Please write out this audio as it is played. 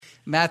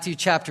Matthew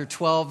chapter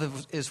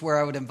 12 is where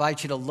I would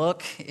invite you to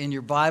look in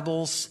your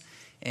Bibles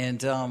and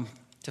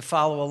to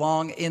follow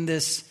along in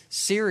this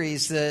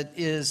series that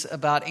is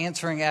about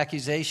answering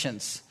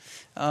accusations.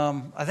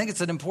 I think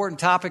it's an important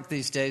topic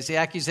these days. The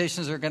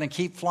accusations are going to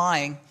keep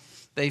flying.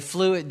 They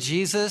flew at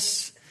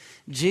Jesus.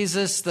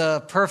 Jesus,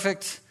 the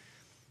perfect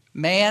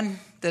man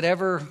that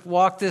ever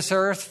walked this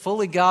earth,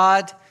 fully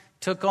God,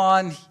 took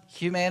on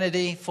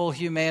humanity, full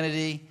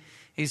humanity.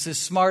 He's as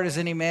smart as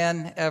any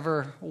man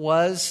ever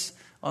was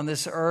on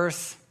this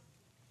earth.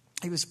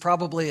 He was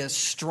probably as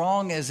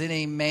strong as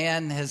any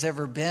man has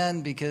ever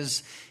been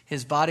because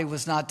his body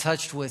was not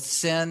touched with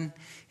sin.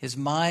 His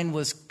mind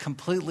was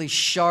completely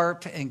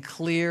sharp and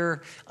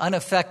clear,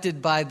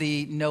 unaffected by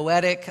the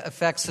noetic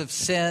effects of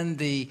sin.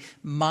 The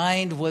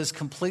mind was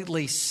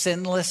completely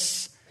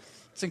sinless.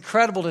 It's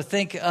incredible to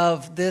think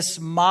of this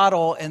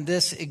model and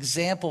this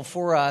example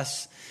for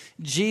us.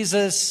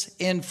 Jesus,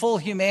 in full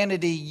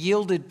humanity,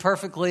 yielded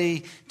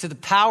perfectly to the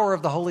power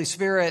of the Holy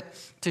Spirit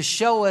to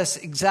show us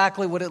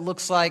exactly what it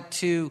looks like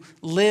to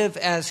live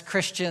as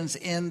Christians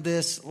in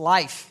this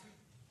life.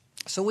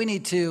 So we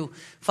need to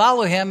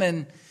follow him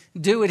and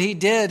do what he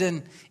did.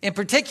 And in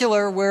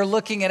particular, we're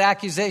looking at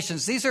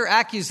accusations. These are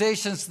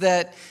accusations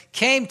that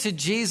came to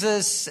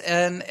Jesus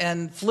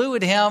and flew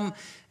at him,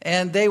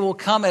 and they will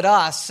come at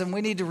us. And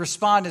we need to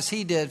respond as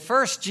he did.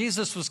 First,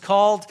 Jesus was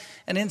called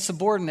an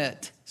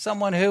insubordinate,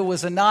 someone who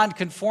was a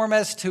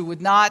nonconformist, who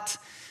would not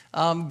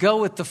go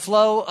with the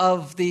flow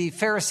of the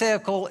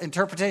Pharisaical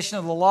interpretation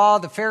of the law.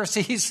 The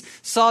Pharisees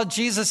saw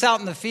Jesus out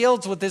in the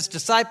fields with his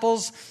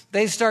disciples.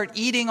 They start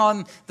eating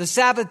on the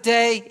Sabbath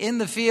day in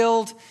the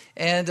field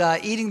and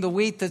eating the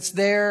wheat that's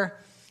there.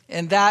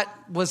 And that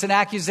was an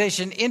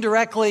accusation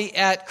indirectly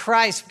at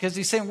Christ because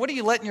he's saying, what are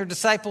you letting your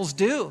disciples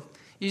do?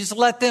 You just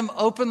let them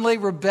openly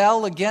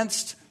rebel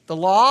against the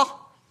law?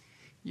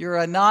 You're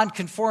a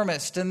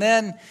nonconformist. And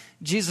then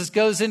Jesus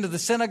goes into the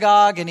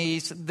synagogue and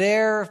he's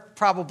there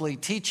probably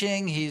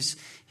teaching. He's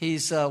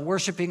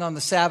worshiping on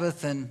the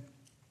Sabbath and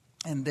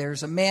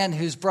there's a man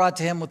who's brought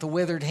to him with a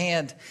withered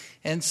hand.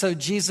 And so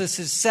Jesus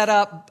is set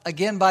up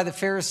again by the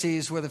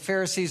Pharisees where the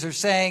Pharisees are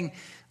saying,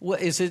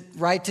 is it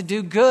right to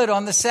do good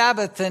on the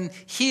Sabbath and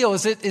heal?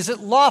 Is it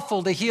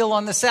lawful to heal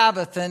on the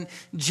Sabbath? And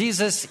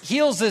Jesus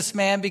heals this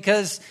man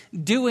because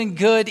doing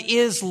good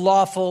is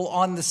lawful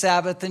on the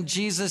Sabbath, and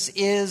Jesus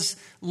is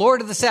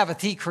Lord of the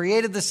Sabbath. He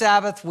created the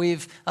Sabbath.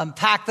 We've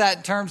unpacked that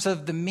in terms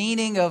of the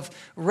meaning of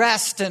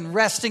rest and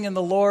resting in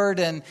the Lord,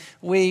 and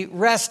we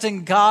rest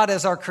in God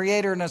as our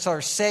Creator and as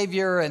our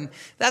Savior, and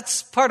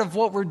that's part of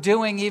what we're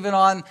doing even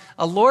on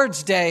a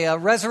Lord's Day, a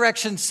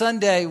Resurrection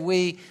Sunday.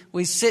 We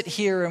sit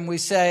here and we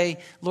say,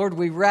 Lord,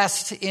 we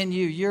rest in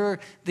you. You're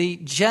the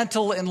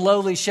gentle and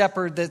lowly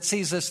shepherd that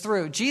sees us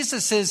through.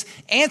 Jesus is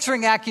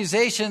answering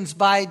accusations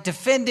by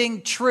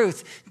defending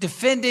truth,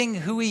 defending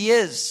who he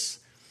is.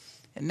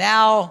 And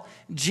now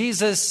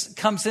Jesus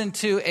comes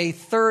into a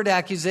third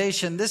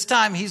accusation. This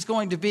time he's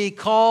going to be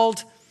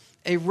called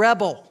a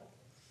rebel.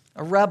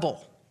 A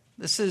rebel.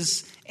 This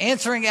is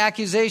answering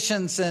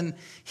accusations, and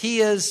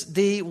he is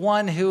the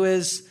one who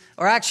is,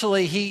 or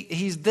actually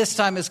he's this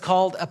time is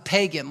called a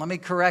pagan. Let me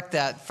correct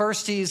that.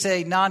 First, he's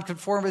a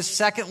nonconformist.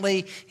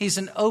 Secondly, he's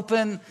an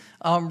open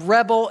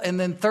rebel. And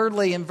then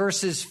thirdly, in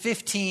verses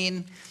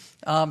 15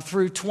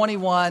 through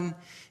 21,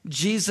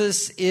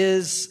 Jesus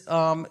is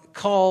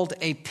called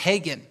a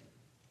pagan.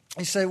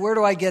 You say, where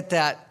do I get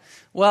that?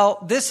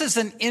 Well, this is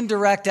an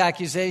indirect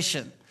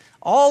accusation.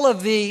 All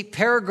of the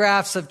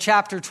paragraphs of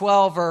chapter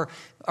 12 are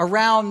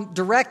around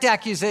direct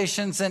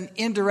accusations and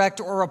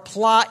indirect or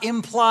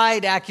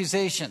implied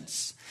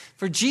accusations.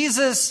 For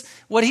Jesus,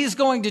 what he's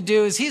going to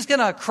do is he's going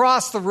to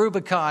cross the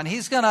Rubicon.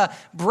 He's going to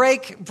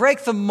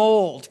break the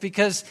mold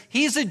because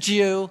he's a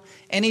Jew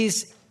and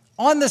he's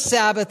on the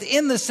Sabbath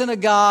in the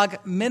synagogue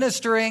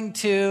ministering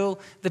to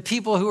the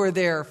people who are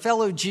there,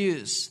 fellow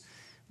Jews.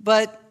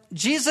 But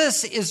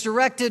Jesus is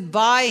directed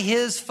by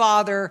his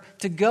Father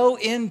to go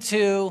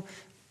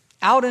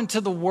out into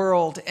the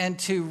world and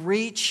to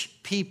reach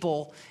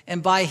people.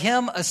 And by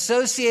him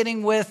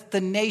associating with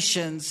the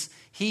nations,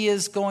 he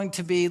is going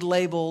to be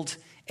labeled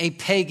a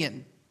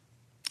pagan.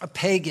 A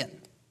pagan.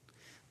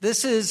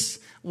 This is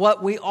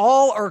what we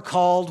all are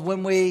called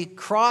when we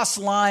cross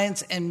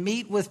lines and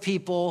meet with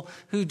people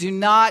who do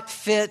not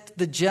fit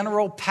the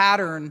general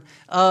pattern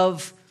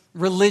of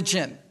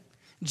religion.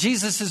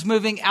 Jesus is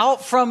moving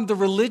out from the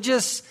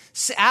religious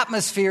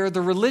atmosphere,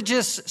 the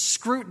religious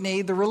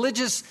scrutiny, the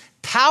religious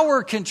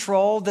power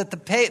control that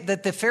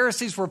the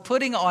Pharisees were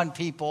putting on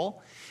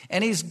people,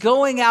 and he's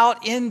going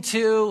out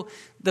into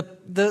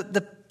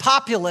the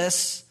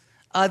populace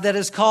that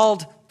is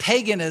called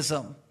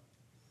paganism.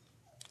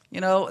 You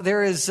know,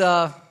 there is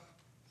a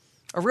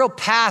real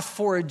path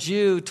for a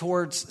Jew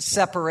towards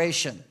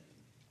separation.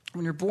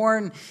 When you're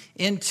born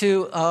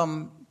into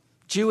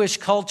Jewish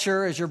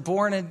culture, as you're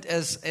born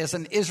as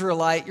an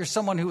Israelite, you're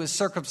someone who is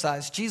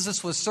circumcised.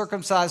 Jesus was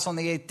circumcised on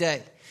the 8th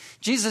day.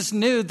 Jesus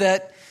knew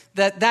that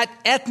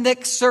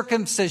ethnic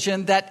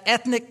circumcision, that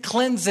ethnic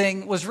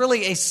cleansing was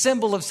really a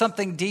symbol of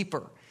something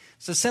deeper.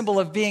 It's a symbol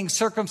of being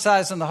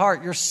circumcised in the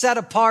heart. You're set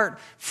apart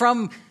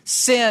from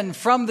sin,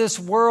 from this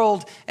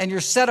world, and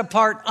you're set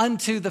apart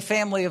unto the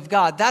family of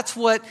God. That's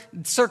what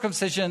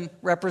circumcision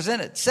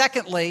represented.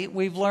 Secondly,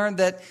 we've learned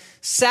that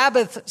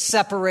Sabbath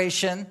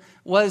separation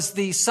was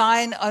the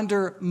sign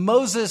under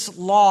Moses'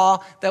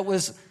 law that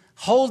was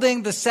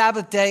holding the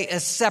Sabbath day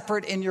as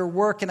separate in your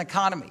work and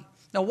economy.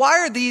 Now, why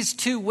are these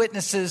two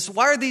witnesses,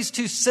 why are these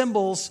two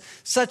symbols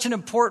such an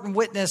important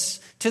witness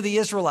to the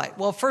Israelite?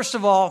 Well, first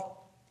of all,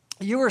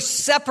 you were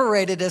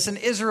separated as an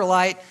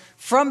Israelite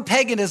from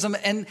paganism,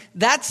 and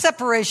that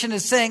separation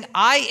is saying,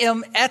 I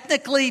am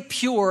ethnically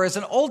pure. As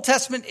an Old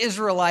Testament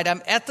Israelite,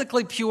 I'm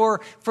ethnically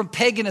pure from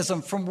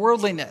paganism, from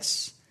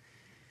worldliness.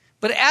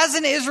 But as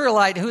an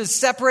Israelite who is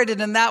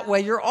separated in that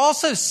way, you're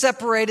also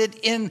separated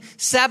in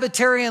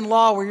Sabbatarian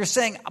law, where you're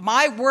saying,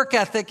 my work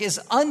ethic is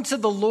unto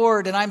the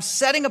Lord, and I'm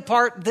setting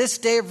apart this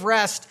day of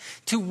rest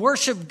to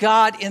worship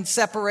God in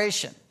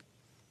separation.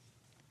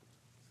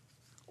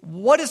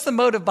 What is the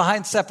motive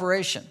behind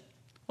separation?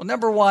 Well,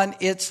 number one,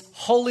 it's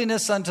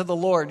holiness unto the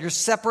Lord. You're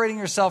separating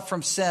yourself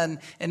from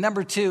sin. And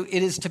number two,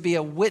 it is to be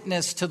a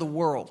witness to the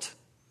world.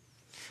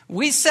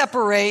 We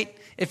separate.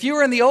 If you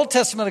were in the Old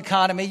Testament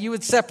economy, you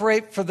would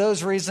separate for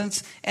those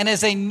reasons. And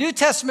as a New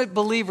Testament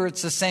believer,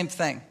 it's the same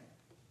thing.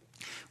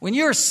 When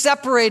you're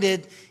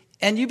separated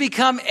and you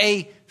become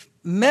a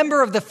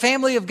member of the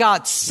family of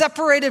God,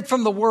 separated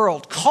from the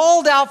world,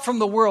 called out from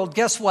the world,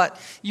 guess what?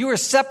 You are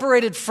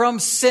separated from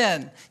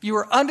sin. You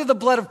are under the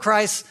blood of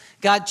Christ.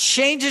 God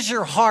changes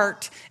your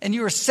heart, and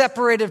you are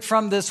separated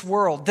from this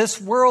world. This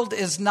world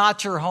is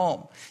not your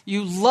home.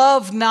 You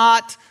love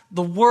not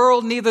the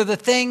world, neither the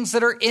things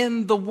that are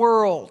in the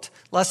world.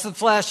 Lust of the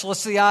flesh,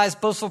 lust of the eyes,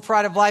 boastful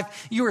pride of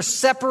life. You are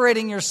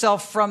separating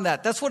yourself from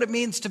that. That's what it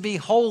means to be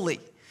holy.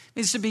 It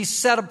means to be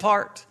set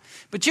apart.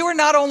 But you are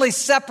not only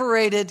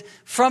separated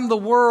from the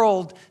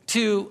world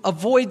to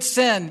avoid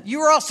sin, you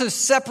are also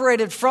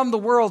separated from the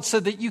world so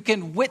that you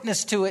can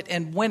witness to it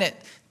and win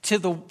it to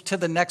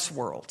the next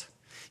world.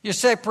 You're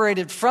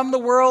separated from the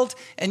world,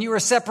 and you are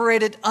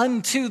separated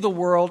unto the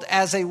world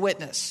as a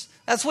witness.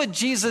 That's what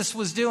Jesus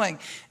was doing.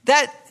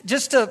 That,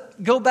 just to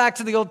go back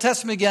to the Old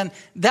Testament again,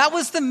 that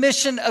was the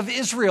mission of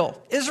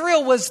Israel.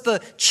 Israel was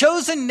the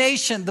chosen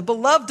nation, the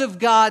beloved of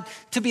God,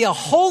 to be a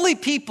holy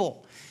people,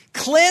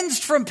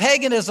 cleansed from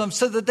paganism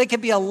so that they could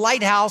be a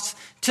lighthouse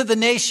to the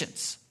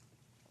nations.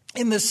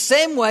 In the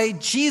same way,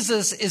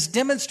 Jesus is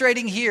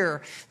demonstrating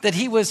here that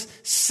he was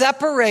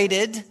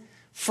separated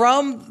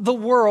from the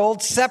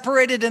world,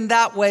 separated in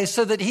that way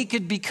so that he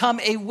could become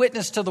a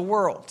witness to the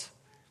world.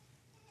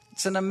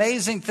 It's an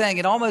amazing thing.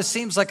 It almost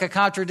seems like a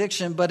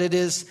contradiction, but it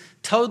is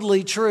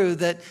totally true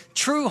that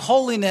true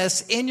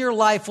holiness in your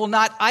life will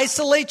not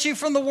isolate you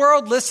from the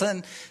world.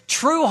 Listen,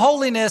 true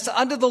holiness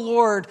unto the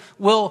Lord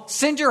will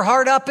send your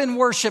heart up in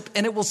worship,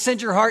 and it will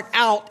send your heart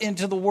out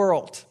into the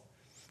world.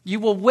 You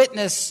will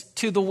witness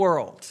to the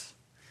world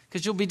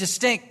because you'll be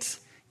distinct.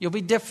 You'll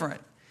be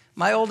different.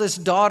 My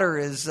oldest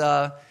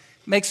daughter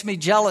makes me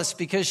jealous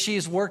because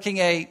she's working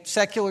a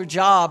secular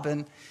job,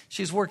 and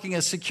she's working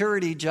a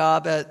security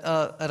job at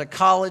a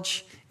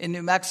college in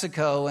New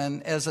Mexico.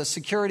 And as a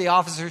security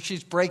officer,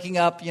 she's breaking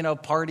up,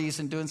 parties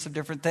and doing some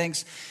different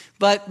things.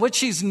 But what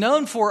she's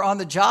known for on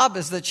the job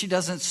is that she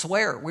doesn't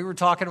swear. We were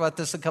talking about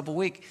this a couple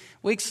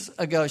weeks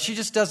ago. She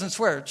just doesn't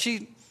swear.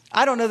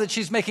 I don't know that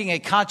she's making a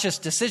conscious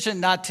decision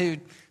not to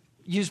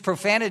use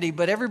profanity,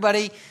 but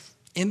everybody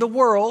in the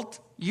world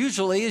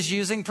usually is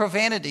using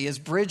profanity as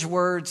bridge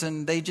words,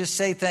 and they just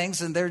say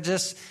things and they're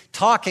just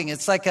talking.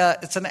 It's like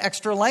it's an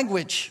extra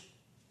language,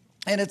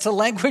 and it's a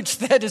language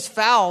that is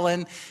foul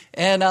and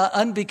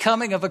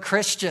unbecoming of a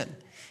Christian.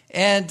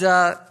 And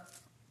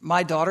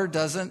my daughter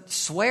doesn't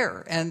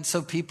swear, and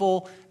so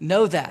people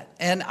know that.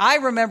 And I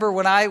remember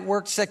when I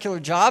worked secular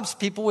jobs,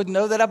 people would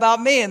know that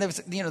about me, and they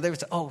would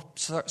say, "Oh,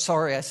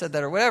 sorry, I said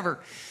that," or whatever.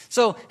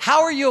 So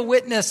how are you a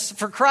witness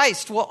for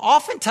Christ? Well,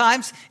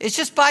 oftentimes it's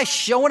just by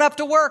showing up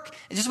to work.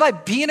 It's just by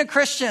being a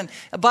Christian,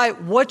 by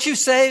what you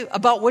say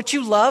about what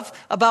you love,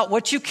 about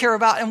what you care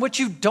about, and what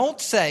you don't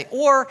say.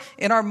 Or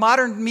in our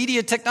modern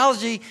media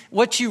technology,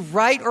 what you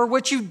write or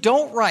what you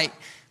don't write.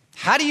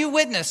 How do you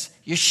witness?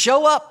 You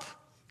show up.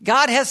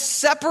 God has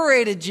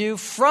separated you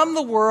from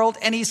the world,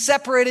 and he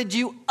separated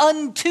you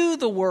unto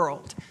the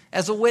world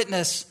as a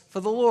witness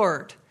for the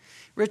Lord.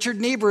 Richard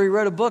Niebuhr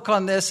wrote a book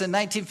on this in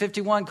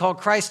 1951 called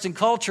Christ and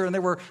Culture, and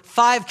there were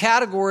 5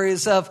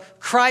 categories of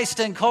Christ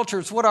and culture.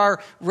 It's what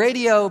our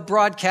radio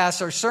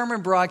broadcast, our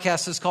sermon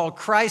broadcast is called,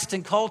 Christ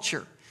and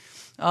Culture.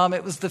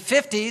 It was the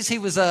 50s. He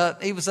was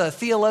a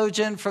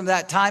theologian from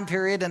that time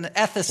period, an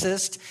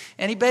ethicist,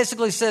 and he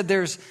basically said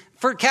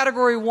for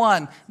category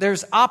 1,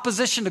 there's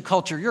opposition to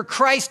culture. You're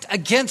Christ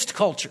against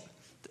culture.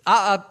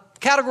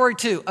 Category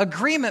 2,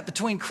 agreement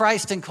between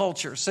Christ and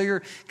culture. So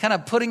you're kind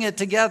of putting it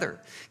together.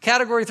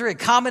 Category 3, a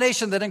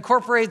combination that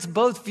incorporates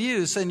both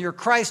views and you're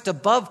Christ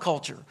above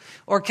culture.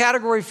 Or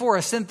category 4,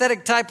 a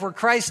synthetic type where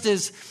Christ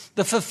is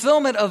the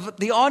fulfillment of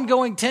the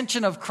ongoing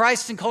tension of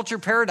Christ and culture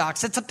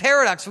paradox. It's a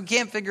paradox. We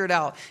can't figure it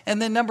out.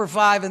 And then number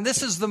 5, and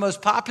this is the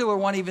most popular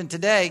one even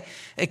today,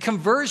 a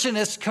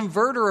conversionist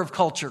converter of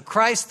culture.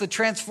 Christ, the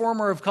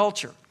transformer of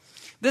culture.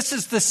 This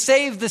is the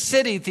save the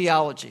city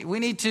theology. We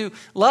need to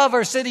love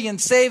our city and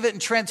save it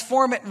and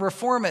transform it and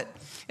reform it.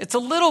 It's a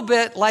little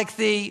bit like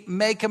the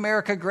Make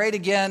America Great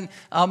Again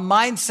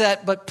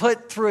mindset, but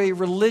put through a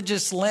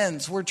religious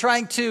lens. We're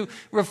trying to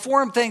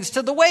reform things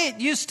to the way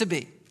it used to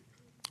be.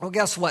 Well,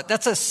 guess what?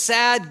 That's a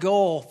sad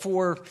goal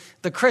for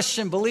the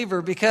Christian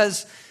believer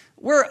because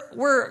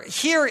we're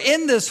here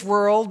in this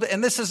world,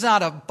 and this is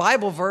not a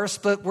Bible verse,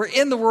 but we're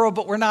in the world,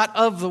 but we're not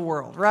of the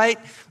world, right?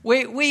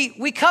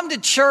 We come to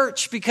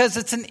church because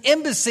it's an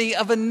embassy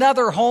of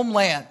another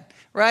homeland,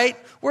 right?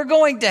 We're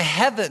going to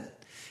heaven,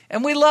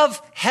 and we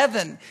love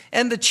heaven.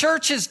 And the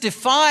church is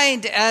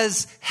defined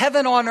as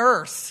heaven on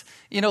earth.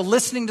 You know,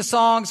 listening to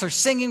songs or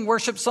singing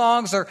worship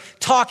songs or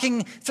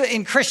talking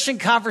in Christian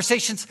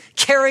conversations,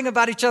 caring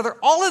about each other.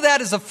 All of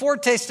that is a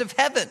foretaste of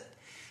heaven.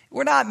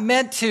 We're not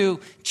meant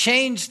to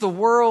change the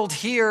world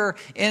here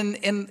in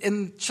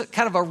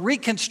kind of a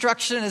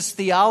reconstructionist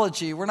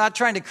theology. We're not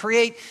trying to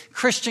create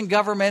Christian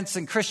governments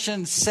and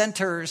Christian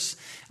centers.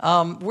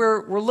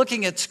 We're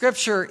looking at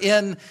Scripture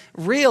in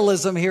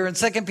realism here. In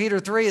 2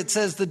 Peter 3, it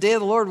says, the day of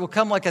the Lord will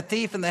come like a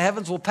thief, and the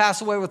heavens will pass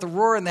away with a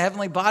roar, and the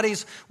heavenly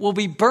bodies will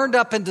be burned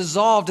up and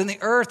dissolved, and the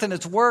earth and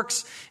its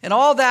works, and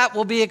all that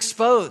will be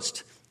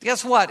exposed.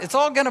 Guess what? It's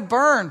all going to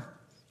burn.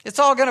 It's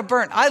all going to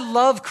burn. I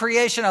love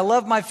creation. I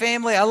love my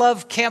family. I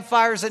love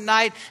campfires at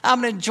night.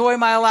 I'm going to enjoy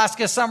my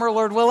Alaska summer,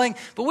 Lord willing.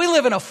 But we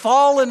live in a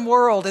fallen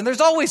world, and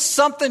there's always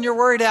something you're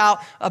worried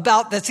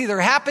about that's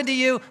either happened to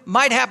you,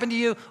 might happen to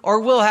you, or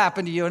will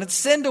happen to you. And it's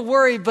sin to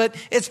worry, but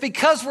it's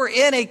because we're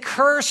in a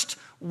cursed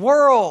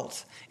world.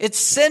 It's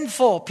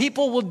sinful.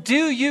 People will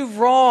do you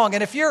wrong.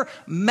 And if you're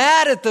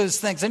mad at those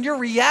things and you're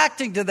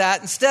reacting to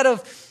that instead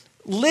of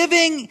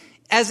living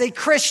as a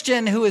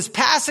Christian who is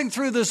passing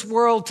through this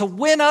world to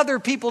win other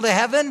people to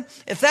heaven,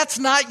 if that's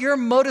not your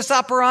modus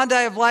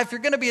operandi of life, you're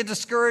going to be a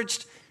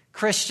discouraged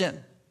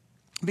Christian.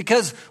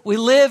 Because we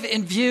live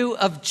in view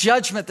of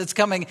judgment that's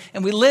coming,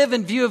 and we live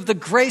in view of the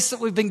grace that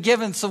we've been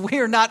given, so we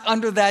are not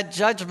under that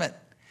judgment.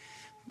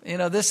 You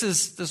know,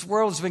 this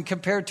world has been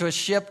compared to a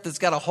ship that's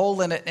got a hole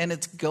in it, and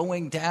it's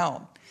going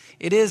down.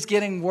 It is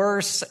getting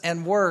worse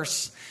and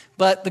worse.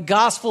 But the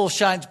gospel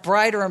shines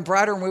brighter and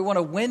brighter, and we want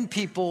to win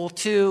people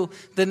to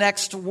the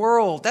next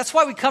world. That's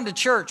why we come to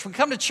church. We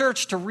come to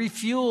church to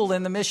refuel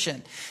in the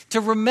mission,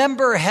 to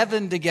remember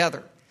heaven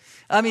together.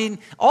 I mean,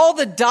 all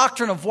the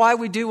doctrine of why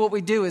we do what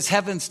we do is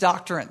heaven's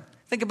doctrine.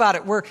 Think about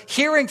it. We're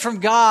hearing from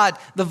God,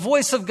 the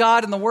voice of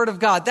God and the word of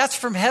God. That's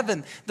from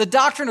heaven. The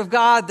doctrine of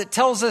God that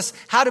tells us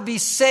how to be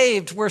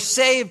saved. We're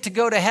saved to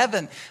go to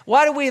heaven.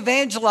 Why do we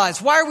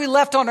evangelize? Why are we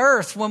left on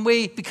earth when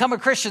we become a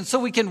Christian? So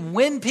we can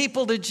win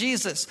people to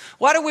Jesus.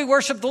 Why do we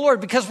worship the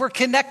Lord? Because we're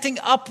connecting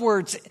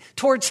upwards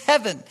towards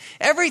heaven.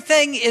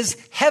 Everything is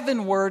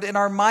heavenward in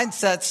our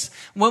mindsets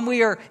when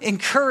we are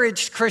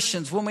encouraged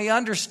Christians, when we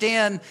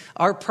understand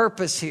our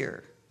purpose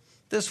here.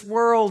 This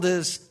world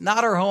is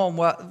not our home.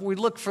 We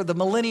look for the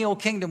millennial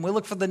kingdom. We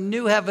look for the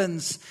new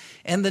heavens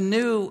and the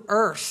new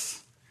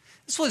earth.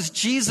 This was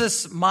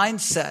Jesus'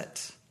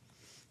 mindset.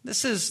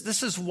 This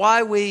is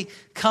why we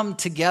come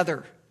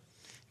together,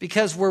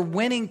 because we're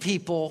winning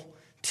people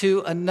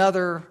to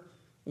another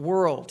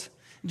world.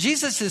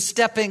 Jesus is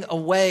stepping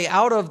away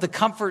out of the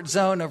comfort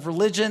zone of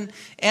religion.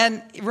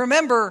 And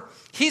remember,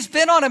 he's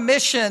been on a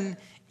mission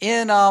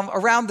in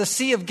around the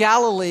Sea of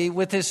Galilee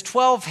with his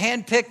 12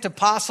 handpicked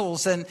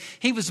apostles, and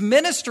he was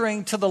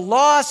ministering to the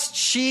lost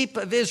sheep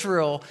of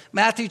Israel.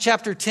 Matthew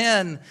chapter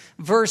 10,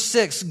 verse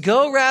 6.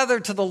 Go rather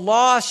to the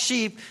lost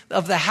sheep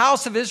of the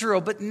house of Israel.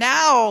 But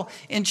now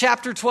in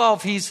chapter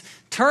 12, he's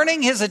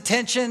turning his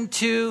attention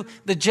to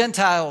the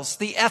Gentiles,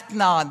 the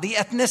ethnon. The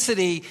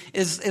ethnicity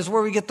is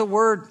where we get the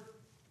word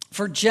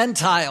for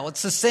Gentile.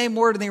 It's the same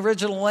word in the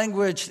original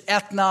language,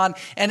 ethnon,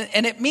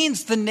 and it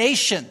means the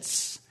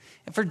nations.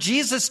 And for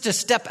Jesus to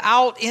step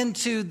out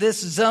into this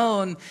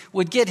zone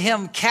would get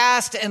him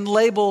cast and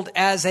labeled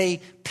as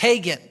a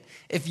pagan.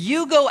 If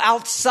you go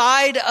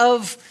outside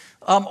of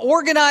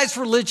organized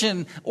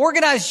religion,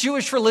 organized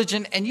Jewish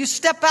religion, and you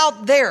step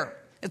out there,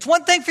 it's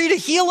one thing for you to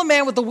heal a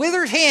man with a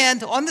withered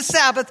hand on the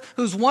Sabbath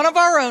who's one of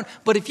our own,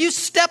 but if you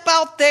step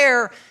out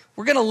there,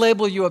 we're going to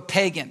label you a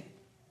pagan.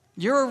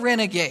 You're a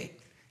renegade.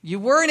 You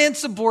were an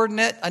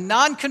insubordinate, a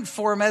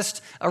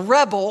nonconformist, a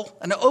rebel,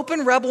 an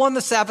open rebel on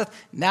the Sabbath.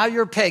 Now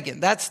you're a pagan.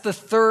 That's the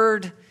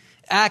third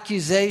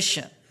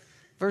accusation.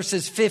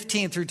 Verses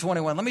 15 through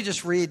 21. Let me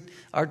just read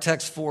our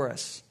text for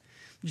us.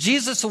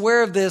 Jesus,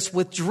 aware of this,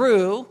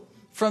 withdrew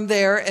from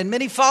there, and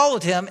many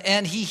followed him,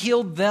 and he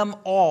healed them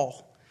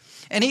all.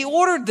 And he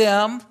ordered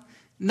them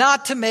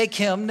not to make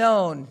him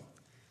known.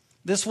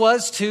 This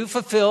was to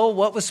fulfill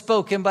what was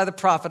spoken by the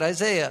prophet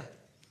Isaiah.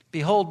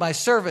 Behold, my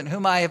servant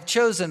whom I have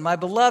chosen, my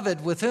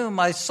beloved with whom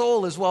my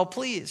soul is well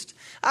pleased.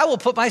 I will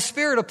put my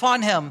spirit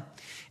upon him,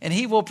 and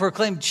he will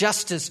proclaim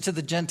justice to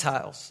the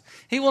Gentiles.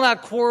 He will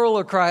not quarrel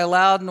or cry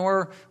aloud,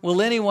 nor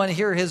will anyone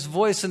hear his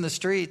voice in the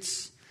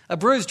streets. A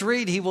bruised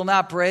reed he will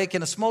not break,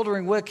 and a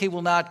smoldering wick he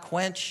will not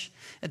quench,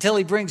 until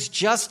he brings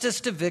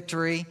justice to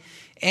victory,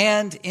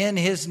 and in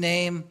his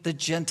name the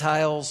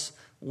Gentiles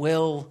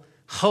will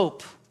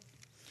hope.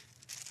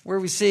 Where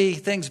we see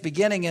things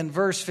beginning in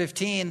verse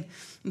 15,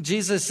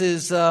 Jesus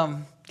is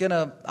going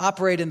to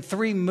operate in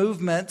three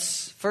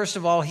movements. First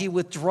of all, he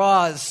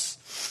withdraws.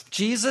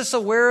 Jesus,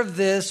 aware of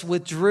this,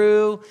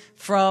 withdrew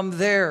from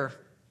there.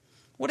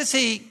 What is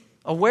he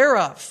aware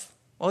of?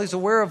 Well, he's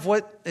aware of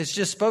what is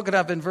just spoken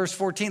of in verse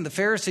 14. The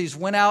Pharisees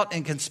went out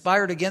and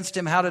conspired against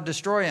him how to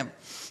destroy him.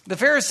 The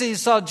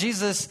Pharisees saw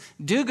Jesus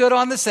do good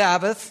on the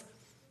Sabbath,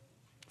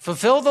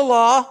 fulfill the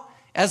law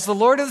as the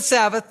Lord of the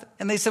Sabbath,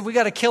 and they said, we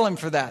got to kill him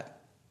for that.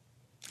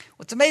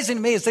 What's amazing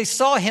to me is they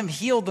saw him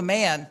heal the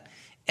man,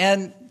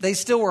 and they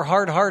still were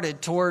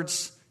hard-hearted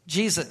towards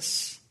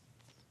Jesus.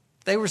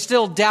 They were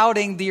still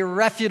doubting the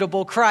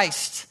irrefutable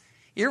Christ.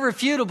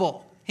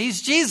 Irrefutable.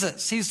 He's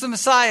Jesus. He's the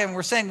Messiah, and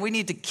we're saying we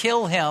need to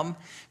kill him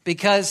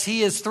because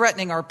he is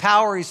threatening our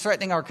power. He's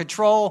threatening our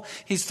control.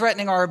 He's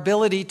threatening our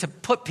ability to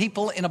put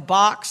people in a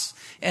box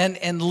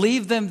and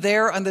leave them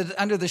there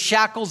under the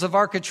shackles of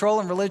our control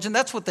and religion.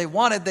 That's what they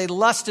wanted. They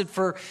lusted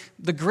for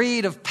the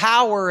greed of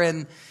power,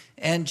 and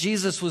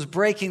Jesus was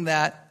breaking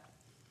that.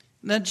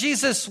 Now,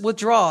 Jesus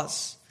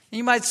withdraws.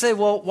 You might say,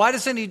 well, why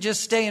doesn't he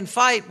just stay and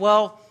fight?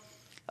 Well,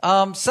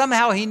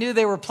 somehow he knew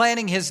they were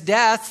planning his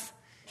death.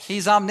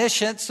 He's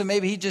omniscient, so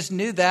maybe he just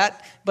knew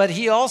that. But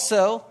he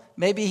also,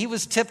 maybe he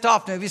was tipped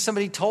off. Maybe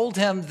somebody told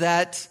him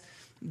that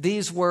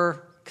these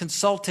were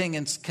consulting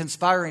and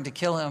conspiring to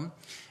kill him.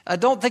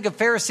 Don't think of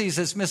Pharisees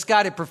as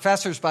misguided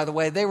professors, by the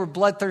way. They were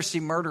bloodthirsty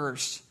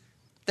murderers.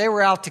 They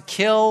were out to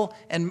kill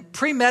and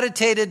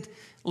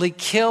premeditatedly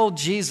kill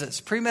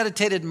Jesus,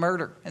 premeditated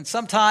murder. And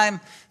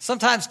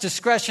sometimes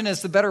discretion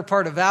is the better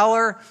part of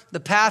valor. The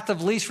path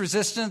of least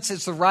resistance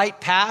is the right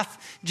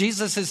path.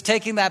 Jesus is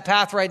taking that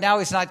path right now.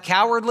 He's not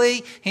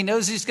cowardly. He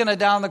knows he's going to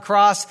die on the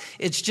cross.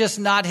 It's just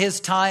not his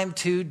time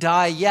to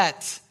die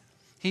yet.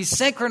 He's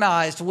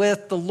synchronized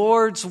with the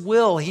Lord's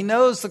will. He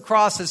knows the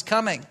cross is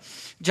coming.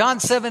 John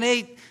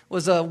 7:8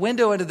 was a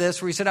window into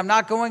this where he said, I'm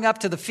not going up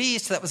to the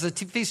feast. That was the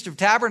Feast of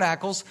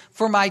Tabernacles,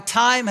 for my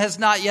time has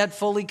not yet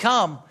fully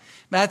come.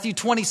 Matthew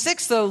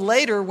 26, though,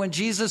 later when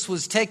Jesus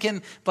was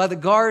taken by the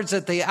guards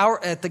at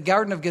the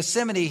Garden of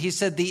Gethsemane, he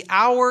said, the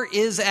hour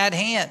is at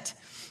hand.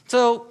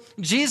 So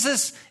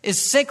Jesus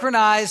is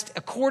synchronized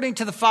according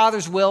to the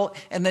Father's will.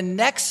 And the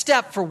next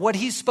step for what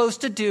he's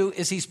supposed to do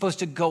is he's supposed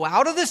to go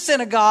out of the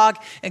synagogue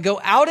and go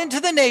out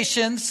into the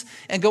nations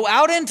and go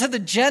out into the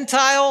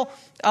Gentile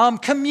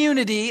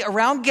community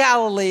around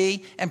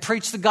Galilee and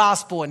preach the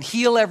gospel and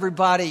heal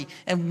everybody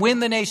and win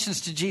the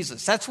nations to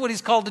Jesus. That's what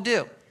he's called to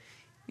do.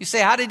 You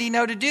say, how did he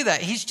know to do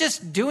that? He's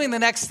just doing the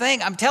next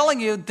thing. I'm telling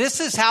you, this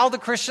is how the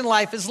Christian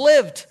life is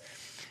lived.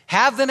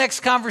 Have the next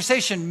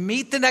conversation.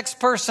 Meet the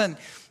next person.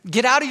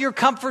 Get out of your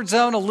comfort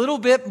zone a little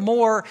bit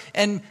more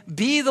and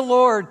be the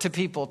Lord to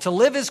people. To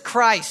live as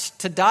Christ,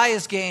 to die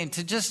as gain,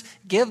 to just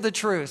give the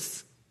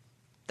truth.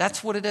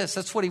 That's what it is.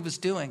 That's what he was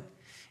doing.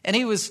 And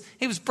he was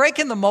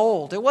breaking the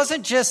mold. It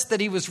wasn't just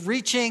that he was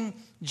reaching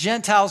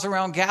Gentiles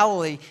around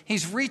Galilee.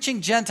 He's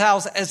reaching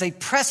Gentiles as a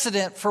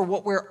precedent for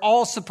what we're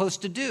all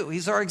supposed to do.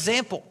 He's our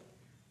example.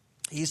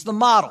 He's the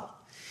model.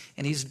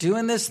 And he's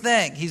doing this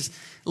thing. He's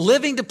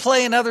living to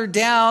play another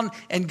down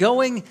and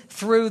going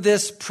through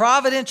this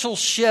providential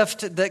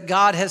shift that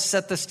God has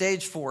set the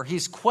stage for.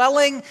 He's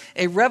quelling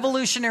a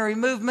revolutionary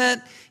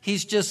movement.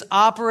 He's just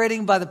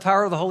operating by the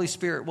power of the Holy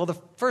Spirit. Well,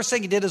 the first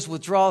thing he did is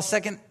withdraw.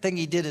 Second thing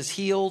he did is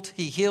healed.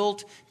 He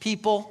healed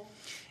people.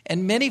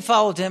 And many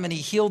followed him, and he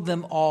healed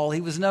them all.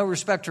 He was no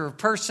respecter of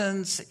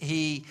persons.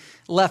 He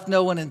left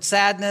no one in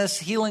sadness.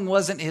 Healing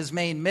wasn't his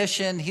main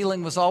mission.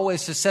 Healing was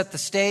always to set the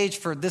stage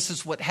for this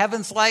is what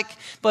heaven's like.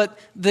 But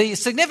the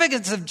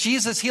significance of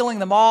Jesus healing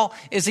them all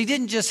is he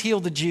didn't just heal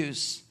the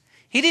Jews.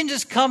 He didn't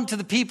just come to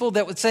the people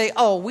that would say,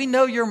 oh, we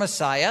know you're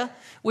Messiah.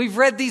 We've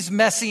read these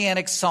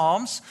messianic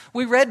psalms.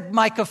 We read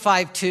Micah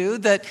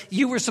 5:2 that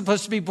you were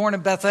supposed to be born in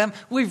Bethlehem.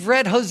 We've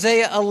read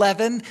Hosea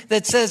 11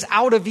 that says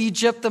out of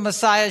Egypt the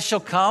Messiah shall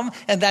come.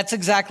 And that's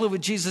exactly what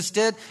Jesus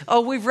did.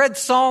 Oh, we've read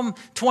Psalm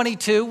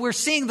 22. We're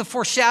seeing the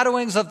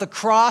foreshadowings of the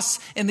cross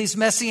in these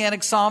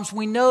messianic psalms.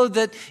 We know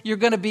that you're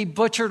going to be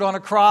butchered on a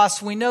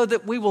cross. We know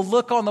that we will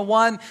look on the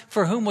one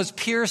for whom was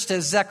pierced,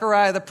 as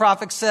Zechariah the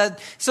prophet said.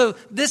 So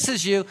this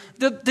is you.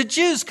 The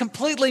Jews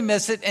completely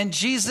miss it. And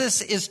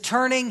Jesus is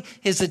turning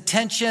his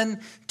attention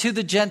to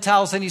the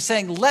Gentiles, and he's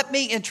saying, let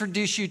me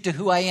introduce you to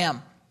who I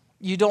am.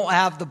 You don't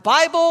have the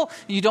Bible,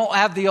 you don't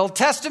have the Old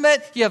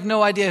Testament, you have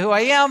no idea who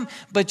I am,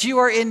 but you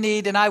are in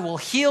need, and I will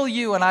heal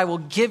you, and I will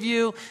give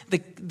you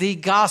the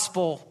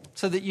gospel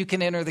so that you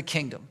can enter the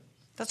kingdom.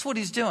 That's what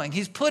he's doing.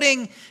 He's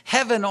putting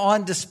heaven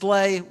on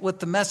display with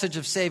the message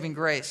of saving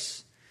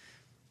grace.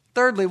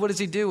 Thirdly, what does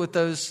he do with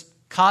those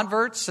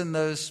converts and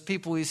those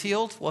people he's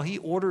healed? Well, he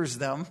orders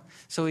them.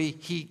 So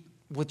he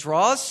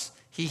withdraws,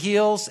 he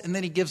heals, and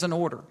then he gives an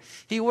order.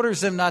 He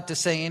orders them not to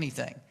say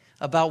anything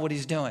about what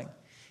he's doing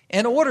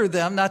and order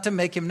them not to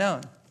make him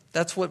known.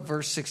 That's what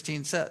verse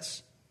 16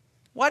 says.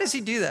 Why does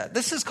he do that?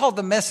 This is called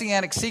the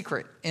messianic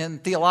secret in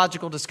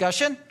theological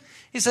discussion.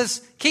 He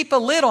says, keep a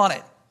lid on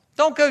it.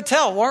 Don't go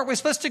tell. Well, aren't we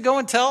supposed to go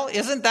and tell?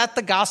 Isn't that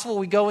the gospel,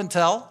 we go and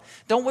tell?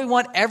 Don't we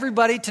want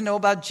everybody to know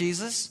about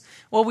Jesus?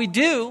 Well, we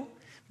do,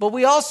 but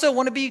we also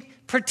want to be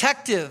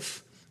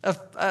protective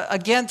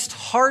against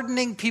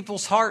hardening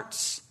people's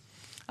hearts.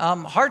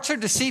 Hearts are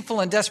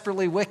deceitful and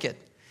desperately wicked.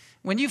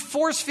 When you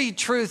force feed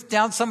truth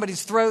down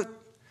somebody's throat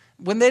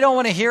when they don't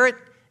want to hear it,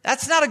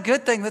 that's not a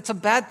good thing. That's a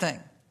bad thing.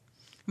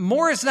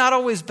 More is not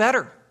always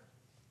better.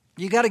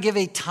 You got to give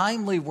a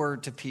timely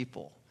word to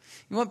people.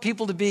 You want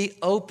people to be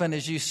open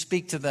as you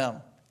speak to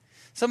them.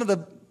 Some of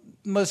the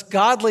most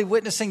godly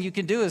witnessing you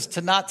can do is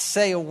to not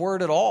say a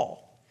word at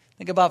all.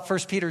 Think about 1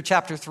 Peter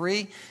chapter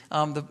 3,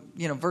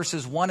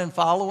 verses 1 and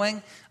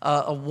following.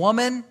 A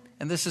woman,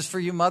 and this is for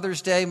you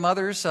Mother's Day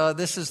mothers,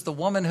 this is the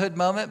womanhood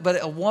moment,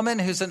 but a woman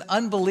who's an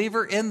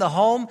unbeliever in the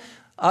home,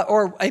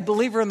 or a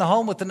believer in the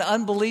home with an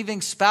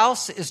unbelieving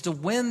spouse, is to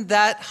win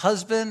that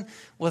husband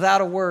without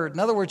a word. In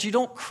other words, you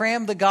don't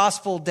cram the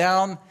gospel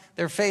down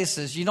their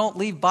faces. You don't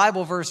leave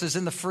Bible verses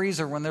in the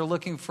freezer when they're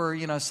looking for,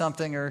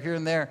 something or here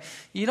and there.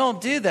 You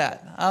don't do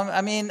that.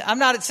 I'm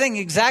not saying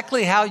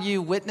exactly how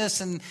you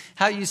witness and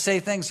how you say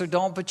things or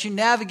don't, but you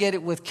navigate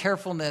it with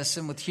carefulness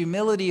and with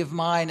humility of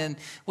mind and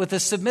with a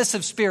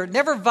submissive spirit,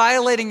 never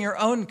violating your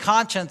own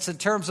conscience in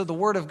terms of the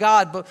word of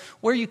God, but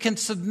where you can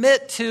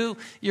submit to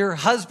your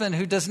husband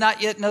who does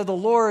not yet know the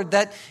Lord.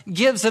 That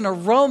gives an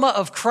aroma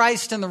of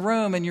Christ in the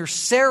room, and you're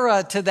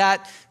Sarah to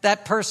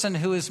that person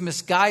who is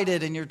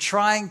misguided, and you're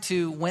trying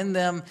to win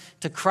them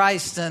to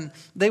Christ, and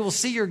they will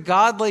see your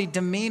godly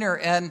demeanor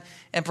and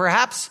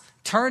perhaps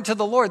turn to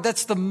the Lord.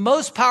 That's the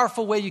most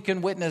powerful way you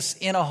can witness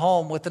in a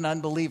home with an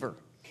unbeliever.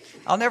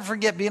 I'll never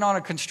forget being on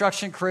a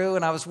construction crew,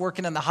 and I was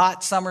working in the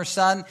hot summer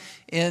sun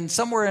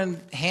somewhere in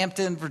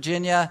Hampton,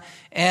 Virginia.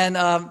 And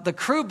the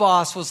crew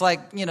boss was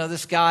like,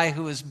 this guy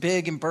who was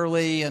big and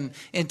burly and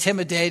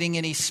intimidating,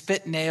 and he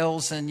spit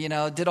nails and,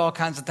 did all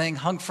kinds of things,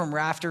 hung from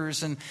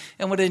rafters and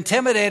would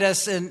intimidate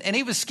us. And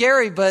he was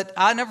scary, but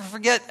I'll never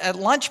forget at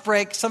lunch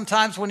break,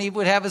 sometimes when he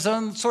would have his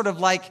own sort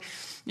of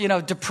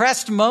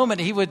depressed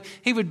moment, he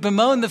would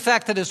bemoan the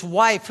fact that his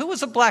wife, who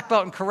was a black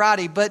belt in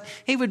karate, but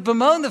he would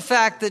bemoan the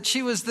fact that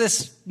she was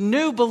this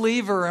new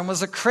believer and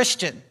was a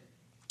Christian.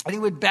 And he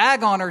would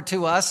bag on her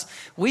to us.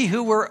 We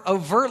who were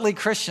overtly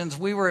Christians,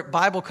 we were at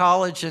Bible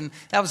college, and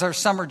that was our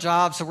summer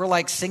job. So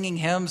we're singing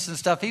hymns and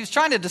stuff. He was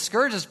trying to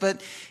discourage us,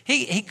 but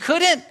he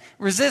couldn't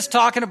resist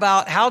talking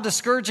about how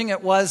discouraging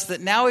it was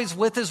that now he's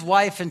with his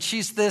wife, and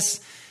she's this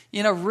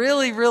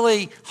really,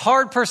 really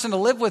hard person to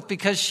live with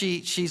because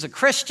she's a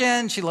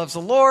Christian. She loves the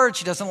Lord.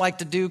 She doesn't like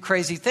to do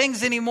crazy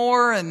things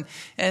anymore. And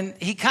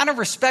he kind of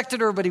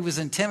respected her, but he was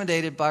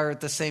intimidated by her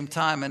at the same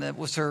time. And it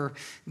was her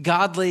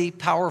godly,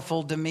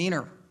 powerful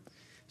demeanor.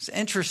 It's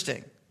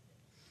interesting.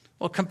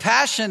 Well,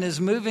 compassion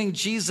is moving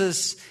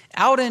Jesus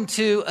out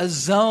into a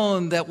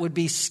zone that would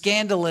be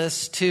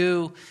scandalous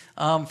for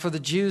the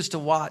Jews to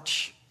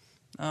watch.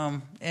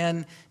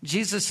 And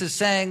Jesus is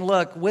saying,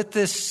 look, with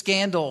this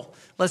scandal,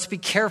 let's be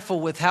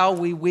careful with how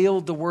we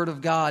wield the word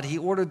of God. He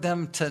ordered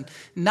them to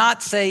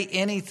not say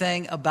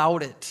anything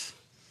about it.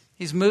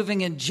 He's moving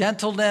in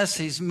gentleness.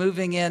 He's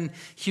moving in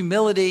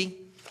humility.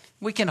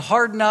 We can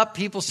harden up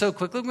people so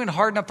quickly. We can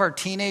harden up our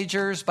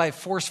teenagers by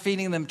force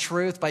feeding them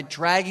truth, by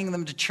dragging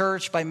them to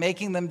church, by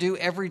making them do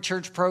every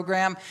church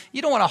program.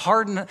 You don't want to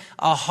harden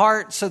a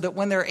heart so that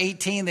when they're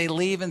 18, they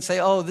leave and say,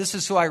 oh, this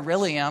is who I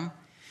really am.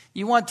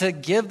 You want to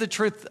give the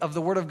truth of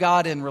the Word of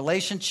God in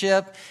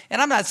relationship.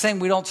 And I'm not saying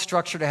we don't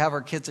structure to have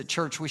our kids at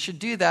church. We should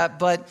do that,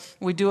 but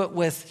we do it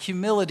with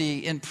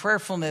humility and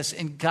prayerfulness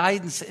and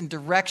guidance and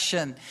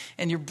direction.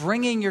 And you're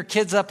bringing your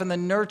kids up in the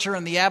nurture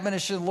and the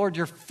admonition of the Lord.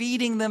 You're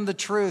feeding them the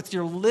truth.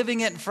 You're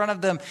living it in front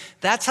of them.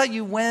 That's how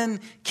you win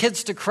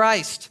kids to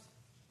Christ.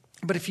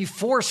 But if you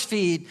force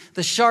feed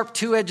the sharp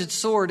two-edged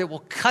sword, it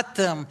will cut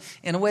them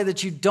in a way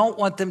that you don't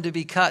want them to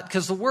be cut.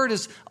 Because the word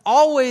is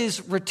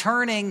always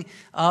returning,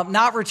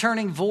 not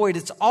returning void.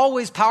 It's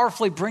always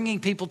powerfully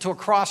bringing people to a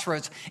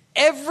crossroads.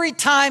 Every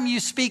time you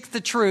speak the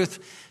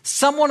truth,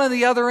 someone on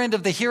the other end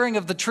of the hearing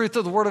of the truth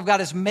of the word of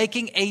God is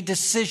making a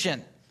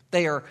decision.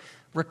 They are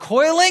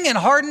recoiling and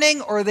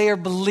hardening, or they are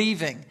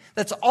believing.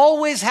 That's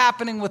always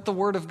happening with the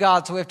word of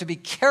God. So we have to be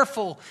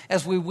careful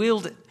as we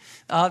wield it.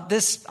 I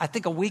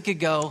think a week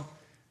ago,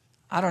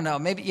 I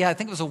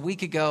think it was a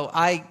week ago,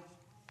 I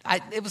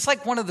it was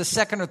like one of the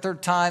second or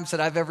third times that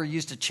I've ever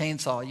used a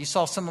chainsaw. You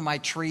saw some of my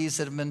trees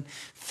that have been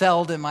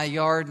felled in my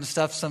yard and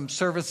stuff. Some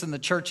servants in the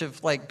church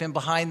have been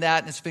behind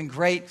that, and it's been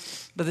great.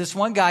 But this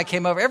one guy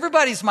came over.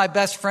 Everybody's my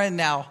best friend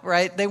now,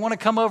 right? They want to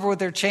come over with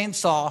their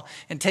chainsaw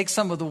and take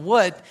some of the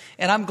wood,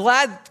 and I'm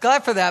glad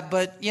for that.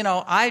 But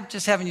I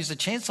just haven't used a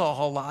chainsaw a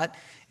whole lot.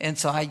 And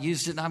so I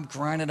used it, and I'm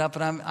grinding up,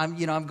 and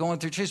I'm going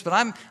through trees. But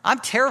I'm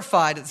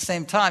terrified at the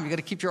same time. You got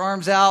to keep your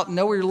arms out,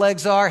 know where your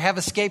legs are, have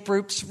escape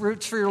routes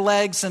for your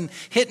legs, and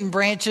hitting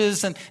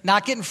branches, and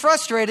not getting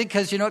frustrated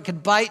because it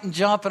could bite and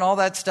jump and all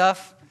that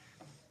stuff.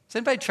 Is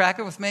anybody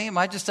tracking with me? Am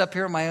I just up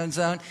here in my own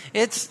zone?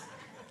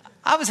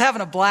 I was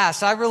having a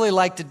blast. I really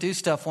like to do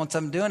stuff once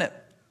I'm doing it.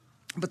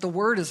 But the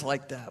word is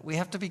like that. We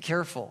have to be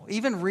careful.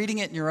 Even reading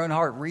it in your own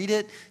heart. Read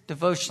it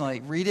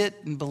devotionally. Read it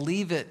and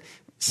believe it.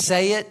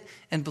 Say it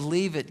and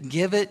believe it.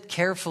 Give it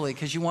carefully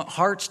because you want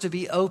hearts to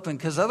be open,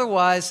 because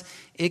otherwise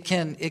it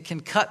can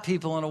cut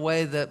people in a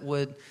way that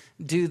would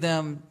do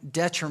them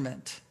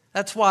detriment.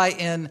 That's why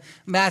in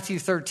Matthew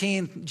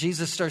 13,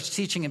 Jesus starts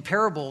teaching in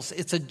parables.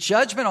 It's a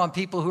judgment on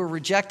people who are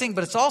rejecting,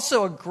 but it's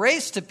also a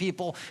grace to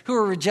people who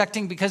are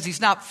rejecting because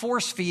he's not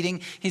force feeding.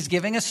 He's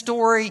giving a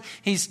story.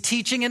 He's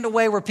teaching in a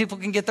way where people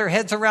can get their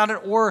heads around it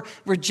or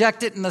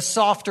reject it in a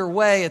softer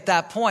way at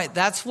that point.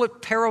 That's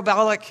what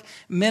parabolic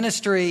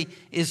ministry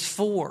is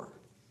for.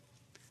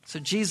 So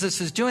Jesus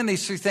is doing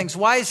these three things.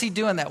 Why is he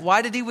doing that?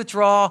 Why did he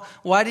withdraw?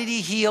 Why did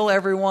he heal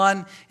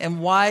everyone?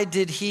 And why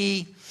did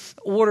he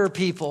order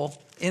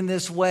people in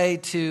this way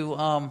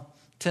to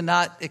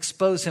not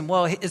expose him?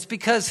 Well, it's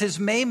because his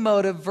main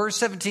motive, verse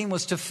 17,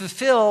 was to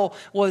fulfill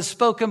what was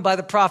spoken by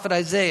the prophet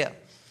Isaiah.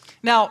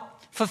 Now,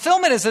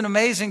 fulfillment is an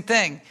amazing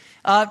thing.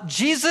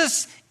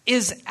 Jesus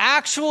is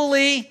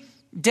actually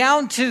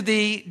down to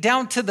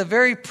the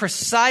very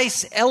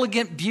precise,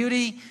 elegant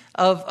beauty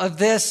of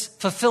this,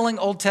 fulfilling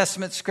Old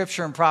Testament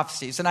scripture and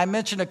prophecies. And I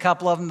mentioned a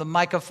couple of them, the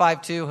Micah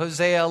 5:2,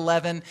 Hosea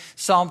 11,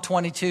 Psalm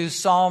 22,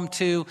 Psalm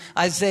 2,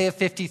 Isaiah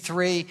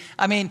 53.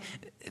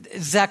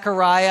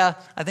 Zechariah,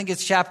 I think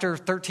it's chapter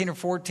 13 or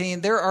 14.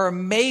 There are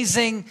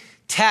amazing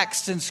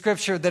texts in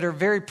Scripture that are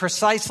very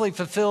precisely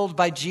fulfilled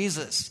by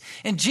Jesus.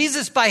 And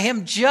Jesus, by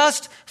him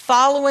just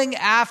following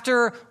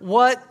after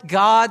what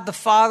God the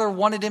Father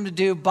wanted him to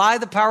do by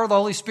the power of the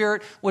Holy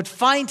Spirit, would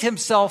find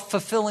himself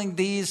fulfilling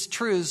these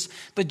truths.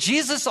 But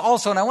Jesus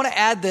also, and I want to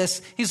add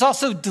this, he's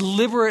also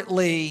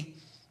deliberately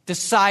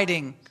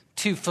deciding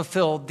to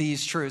fulfill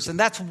these truths. And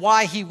that's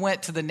why he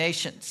went to the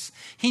nations.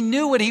 He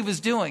knew what he was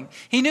doing.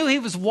 He knew he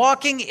was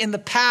walking in the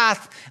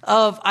path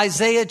of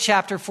Isaiah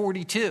chapter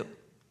 42.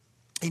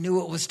 He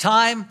knew it was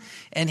time,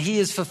 and he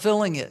is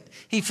fulfilling it.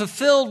 He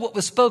fulfilled what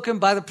was spoken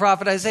by the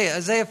prophet Isaiah.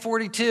 Isaiah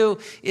 42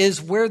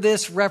 is where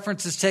this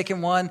reference is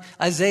taken one.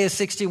 Isaiah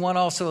 61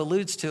 also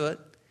alludes to it.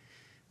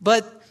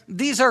 But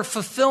these are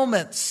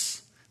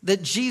fulfillments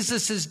that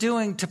Jesus is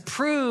doing to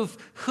prove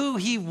who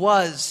he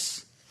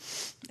was.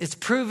 It's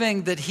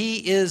proving that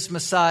he is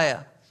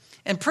Messiah.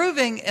 And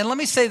proving, and let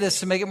me say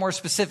this to make it more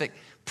specific,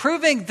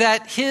 proving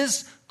that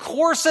his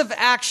course of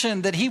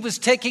action that he was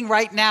taking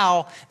right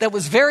now that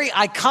was very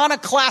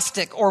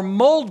iconoclastic or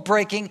mold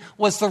breaking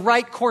was the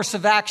right course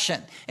of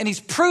action. And he's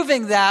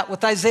proving that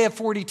with Isaiah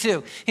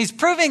 42. He's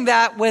proving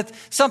that with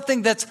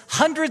something that's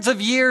hundreds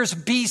of years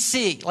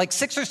BC, like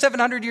 600 or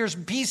 700 years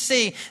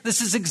BC.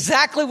 This is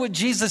exactly what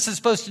Jesus is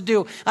supposed to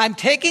do. I'm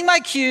taking my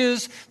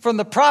cues from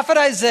the prophet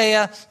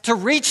Isaiah to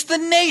reach the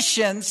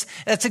nations.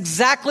 That's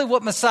exactly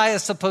what Messiah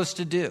is supposed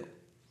to do.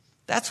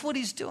 That's what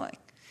he's doing.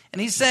 And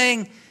he's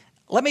saying,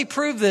 let me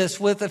prove this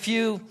with a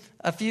few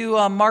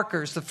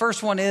markers. The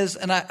first one is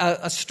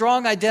a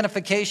strong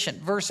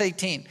identification. Verse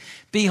 18,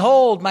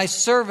 behold, my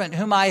servant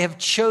whom I have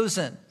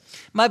chosen,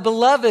 my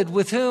beloved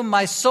with whom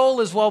my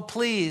soul is well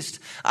pleased.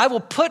 I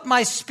will put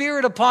my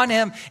spirit upon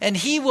him, and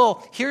he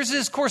will, here's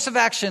his course of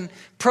action,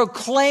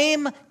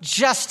 proclaim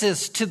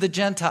justice to the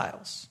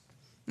Gentiles.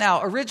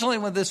 Now, originally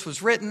when this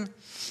was written,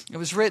 it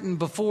was written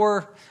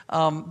before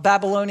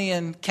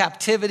Babylonian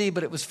captivity,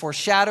 but it was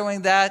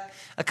foreshadowing that.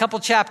 A couple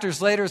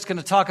chapters later, it's going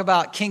to talk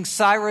about King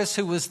Cyrus,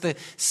 who was the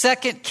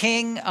second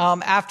king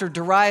after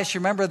Darius. You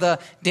remember the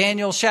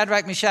Daniel,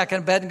 Shadrach, Meshach,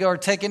 and Abednego are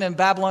taken in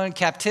Babylonian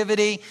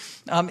captivity.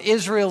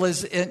 Israel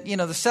is,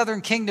 the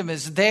southern kingdom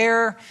is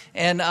there,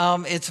 and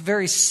it's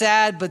very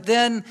sad. But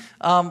then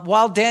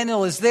while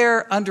Daniel is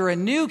there under a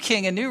new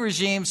king, a new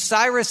regime,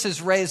 Cyrus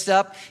is raised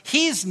up.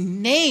 He's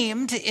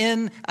named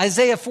in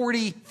Isaiah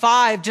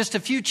 45, just a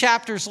few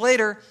chapters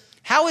later.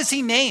 How is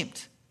he named?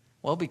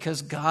 Well,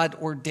 because God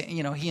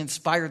ordained, he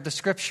inspired the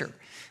scripture.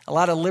 A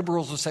lot of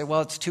liberals will say,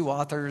 well, it's two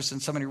authors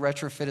and somebody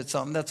retrofitted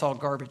something. That's all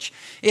garbage.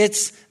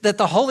 It's that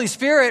the Holy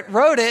Spirit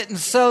wrote it, and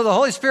so the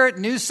Holy Spirit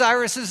knew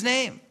Cyrus's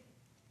name.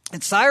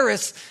 And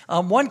Cyrus,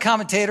 one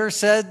commentator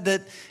said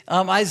that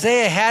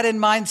Isaiah had in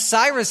mind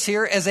Cyrus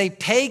here as a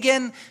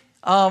pagan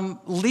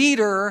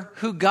leader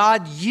who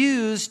God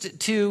used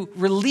to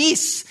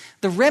release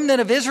the remnant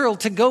of Israel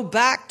to go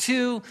back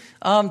to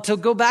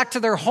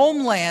their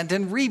homeland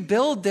and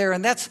rebuild there.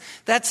 And that's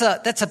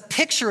a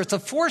picture. It's a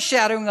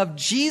foreshadowing of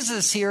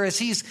Jesus here, as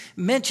he's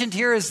mentioned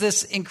here as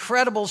this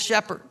incredible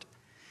shepherd.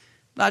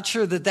 Not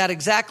sure that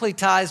exactly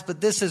ties,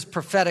 but this is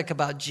prophetic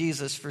about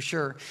Jesus for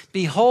sure.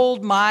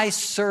 Behold my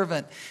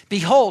servant.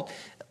 Behold,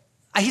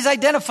 he's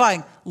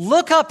identifying,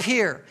 look up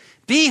here.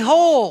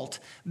 Behold,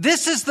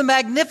 this is the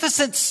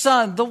magnificent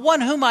Son, the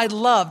one whom I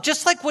love.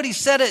 Just like what he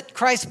said at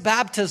Christ's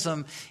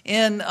baptism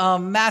in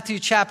Matthew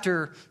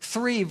chapter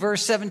 3,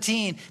 verse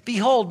 17.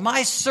 Behold,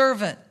 my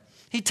servant.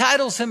 He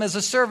titles him as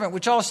a servant,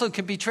 which also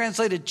could be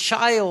translated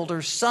child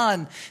or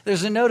son.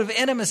 There's a note of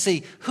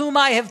intimacy. Whom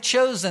I have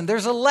chosen.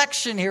 There's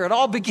election here. It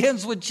all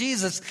begins with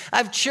Jesus.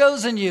 I've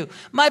chosen you.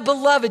 My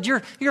beloved,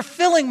 you're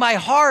filling my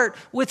heart,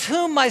 with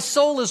whom my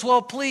soul is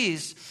well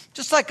pleased.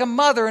 Just like a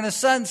mother and a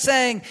son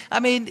saying,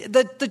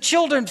 the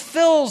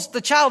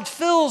child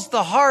fills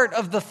the heart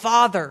of the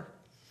father.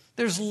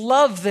 There's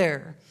love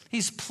there.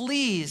 He's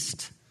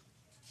pleased.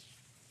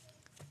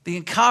 The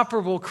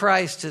incomparable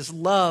Christ is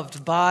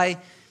loved by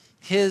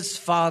his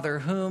Father,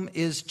 whom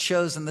is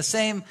chosen. The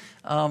same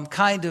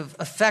kind of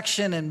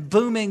affection and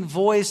booming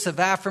voice of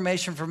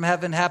affirmation from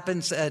heaven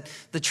happens at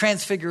the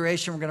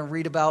transfiguration we're going to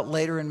read about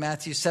later in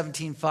Matthew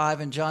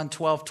 17:5 and John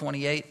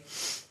 12:28.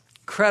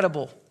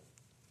 Incredible.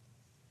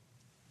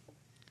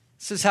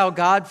 This is how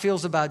God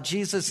feels about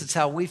Jesus. It's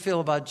how we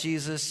feel about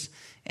Jesus.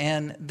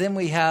 And then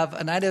we have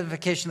an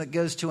identification that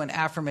goes to an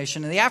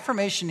affirmation. And the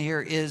affirmation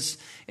here is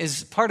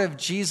part of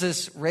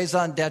Jesus'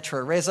 raison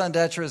d'etre. Raison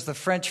d'etre is the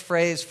French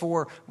phrase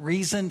for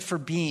reason for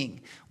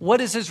being. What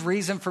is his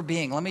reason for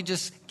being? Let me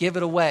just give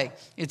it away.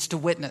 It's to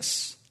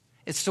witness.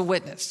 It's to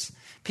witness.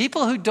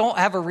 People who don't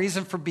have a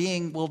reason for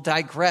being will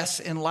digress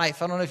in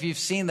life. I don't know if you've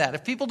seen that.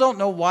 If people don't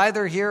know why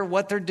they're here,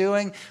 what they're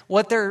doing,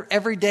 what their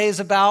every day is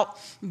about,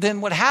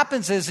 then what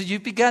happens is that you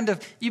begin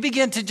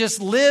to just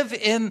live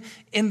in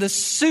the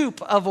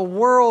soup of a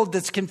world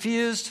that's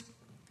confused.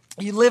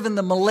 You live in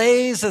the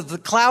malaise of the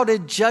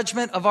clouded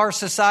judgment of our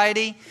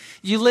society.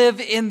 You live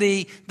in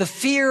the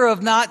fear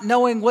of not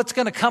knowing what's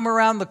going to come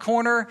around the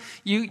corner.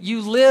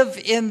 You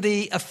live in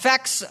the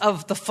effects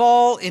of the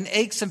fall in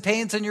aches and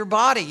pains in your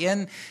body.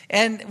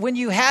 And when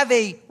you have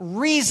a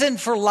reason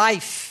for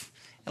life,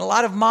 and a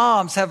lot of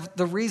moms have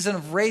the reason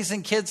of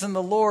raising kids in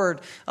the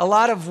Lord. A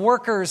lot of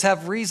workers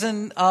have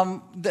reason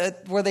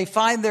where they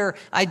find their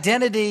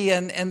identity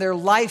and their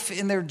life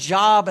in their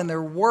job and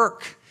their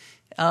work.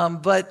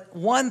 But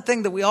one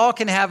thing that we all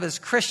can have as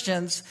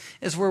Christians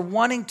is we're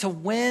wanting to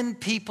win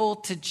people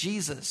to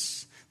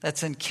Jesus.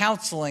 That's in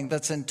counseling,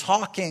 that's in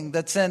talking,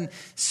 that's in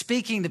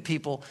speaking to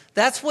people.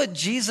 That's what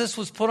Jesus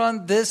was put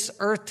on this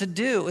earth to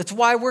do. It's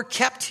why we're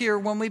kept here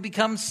when we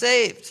become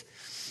saved.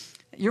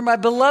 You're my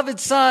beloved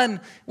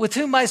Son, with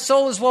whom my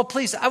soul is well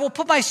pleased. I will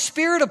put my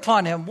Spirit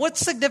upon him. What's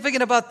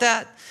significant about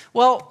that?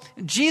 Well,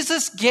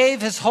 Jesus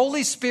gave his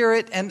Holy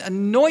Spirit and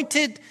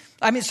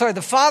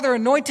the Father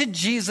anointed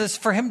Jesus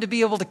for him to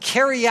be able to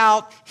carry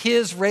out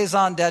his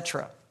raison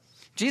d'etre.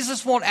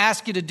 Jesus won't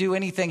ask you to do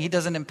anything he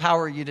doesn't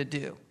empower you to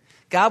do.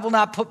 God will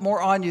not put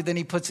more on you than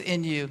he puts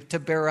in you to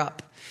bear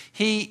up.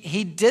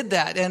 He did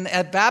that. And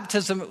at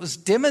baptism, it was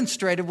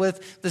demonstrated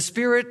with the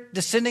Spirit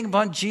descending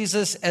upon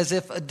Jesus as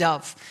if a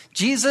dove.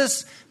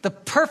 Jesus, the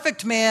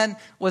perfect man,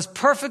 was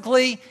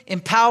perfectly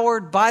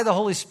empowered by the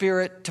Holy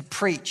Spirit to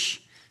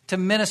preach, to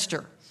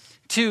minister,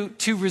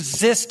 to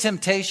resist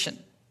temptation.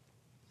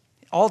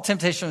 All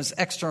temptation was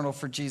external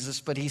for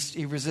Jesus, but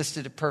he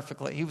resisted it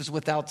perfectly. He was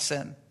without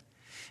sin.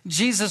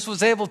 Jesus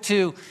was able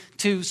to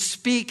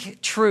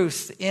speak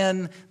truth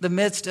in the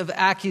midst of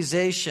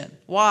accusation.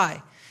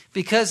 Why?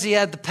 Because he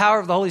had the power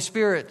of the Holy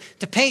Spirit.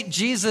 To paint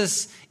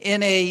Jesus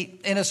in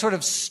a sort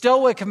of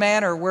stoic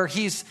manner where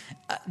he's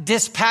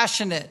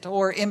dispassionate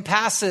or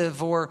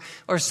impassive or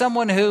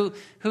someone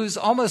who's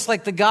almost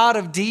like the God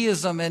of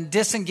deism and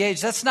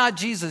disengaged. That's not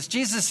Jesus.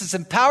 Jesus is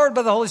empowered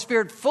by the Holy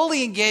Spirit,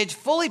 fully engaged,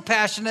 fully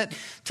passionate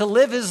to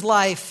live his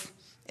life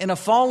in a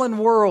fallen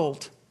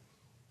world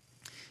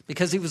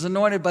because he was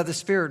anointed by the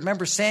Spirit.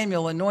 Remember,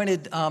 Samuel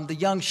anointed the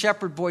young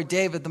shepherd boy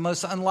David, the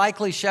most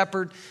unlikely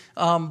shepherd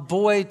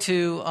boy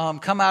to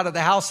come out of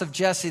the house of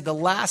Jesse, the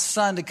last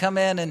son to come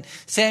in. And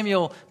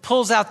Samuel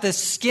pulls out this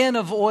skin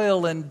of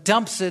oil and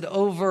dumps it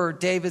over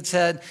David's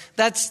head.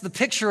 That's the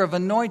picture of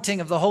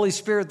anointing of the Holy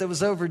Spirit that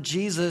was over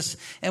Jesus.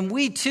 And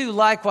we too,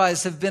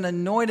 likewise, have been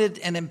anointed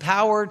and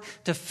empowered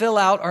to fill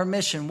out our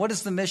mission. What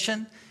is the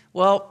mission?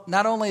 Well,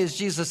 not only is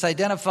Jesus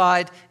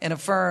identified and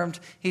affirmed,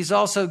 he's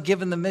also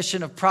given the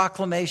mission of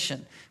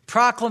proclamation.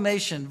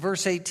 Proclamation,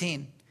 verse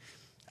 18.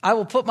 I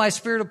will put my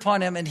Spirit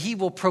upon him and he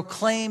will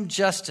proclaim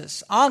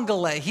justice.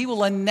 Angele, he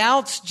will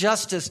announce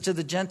justice to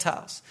the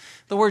Gentiles.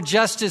 The word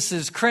justice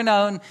is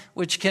krinon,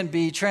 which can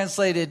be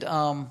translated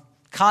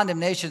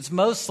condemnation. It's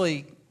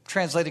mostly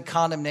translated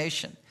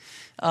condemnation.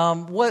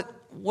 What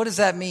does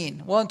that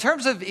mean? Well, in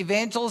terms of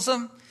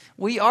evangelism,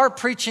 we are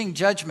preaching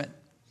judgment.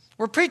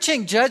 We're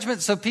preaching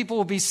judgment so people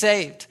will be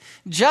saved.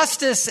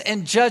 Justice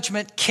and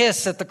judgment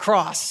kiss at the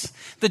cross.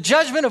 The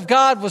judgment of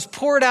God was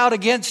poured out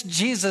against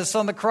Jesus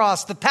on the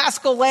cross. The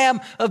Paschal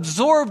Lamb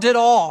absorbed it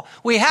all.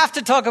 We have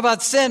to talk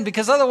about sin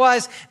because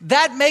otherwise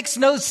that makes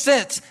no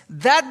sense.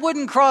 That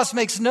wooden cross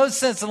makes no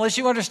sense unless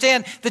you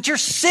understand that your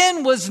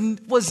sin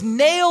was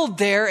nailed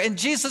there and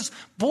Jesus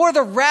bore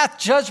the wrath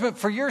judgment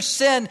for your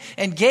sin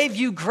and gave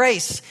you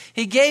grace.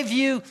 He gave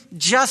you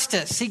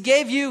justice. He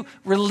gave you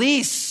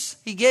release.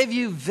 He gave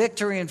you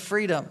victory and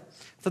freedom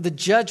for the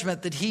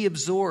judgment that he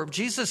absorbed.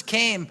 Jesus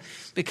came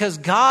because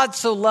God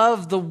so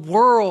loved the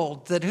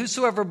world that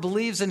whosoever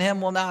believes in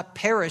him will not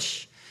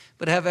perish,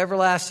 but have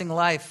everlasting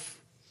life.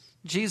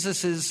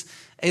 Jesus is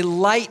a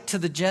light to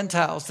the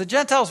Gentiles. The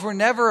Gentiles were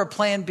never a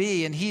plan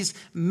B, and he's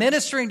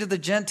ministering to the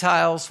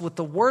Gentiles with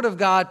the word of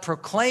God,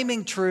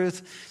 proclaiming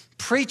truth,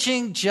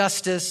 preaching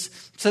justice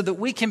so that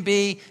we can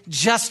be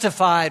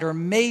justified or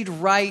made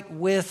right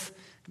with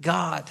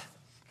God.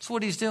 That's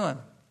what he's doing.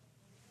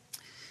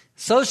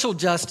 Social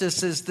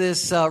justice is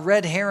this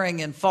red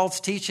herring and false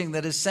teaching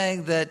that is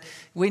saying that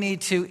we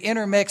need to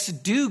intermix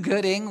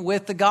do-gooding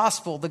with the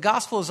gospel. The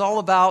gospel is all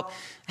about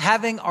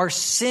having our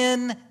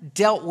sin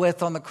dealt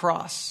with on the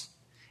cross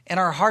and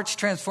our hearts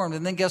transformed.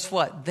 And then guess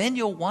what? Then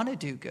you'll want to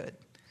do good.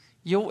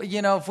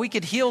 If we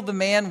could heal the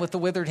man with the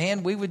withered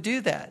hand, we would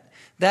do that.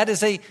 That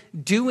is a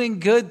doing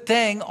good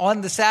thing on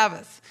the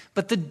Sabbath.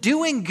 But the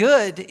doing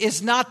good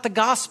is not the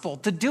gospel.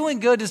 The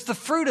doing good is the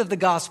fruit of the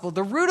gospel.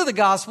 The root of the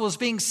gospel is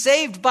being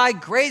saved by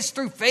grace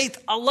through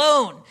faith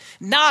alone,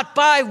 not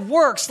by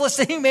works, lest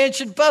any man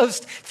should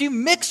boast. If you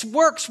mix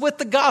works with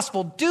the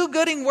gospel,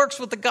 do-gooding works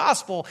with the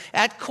gospel,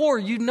 at core,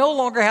 you no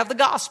longer have the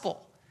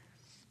gospel.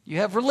 You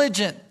have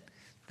religion.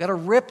 You've got to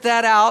rip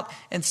that out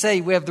and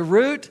say we have the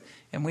root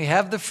and we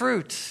have the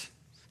fruit.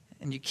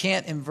 And you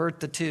can't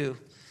invert the two.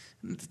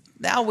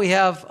 Now we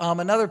have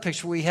another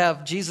picture. We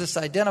have Jesus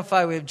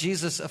identified, we have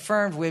Jesus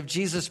affirmed, we have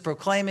Jesus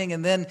proclaiming,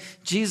 and then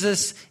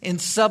Jesus in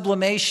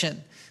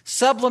sublimation.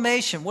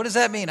 Sublimation, what does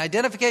that mean?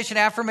 Identification,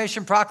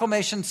 affirmation,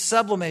 proclamation,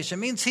 sublimation.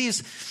 It means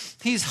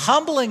he's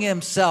humbling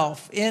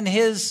himself in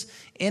his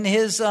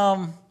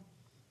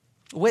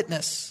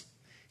witness.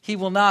 He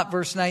will not,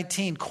 verse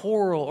 19,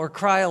 quarrel or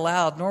cry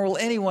aloud, nor will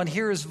anyone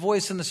hear his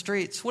voice in the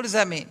streets. What does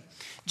that mean?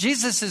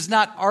 Jesus is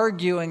not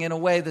arguing in a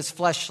way that's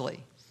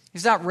fleshly.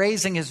 He's not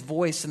raising his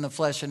voice in the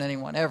flesh at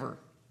anyone, ever.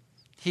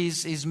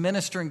 He's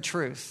ministering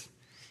truth.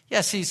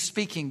 Yes, he's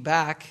speaking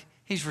back.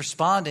 He's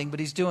responding, but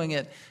he's doing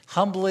it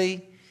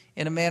humbly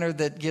in a manner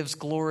that gives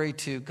glory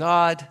to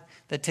God,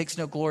 that takes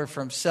no glory for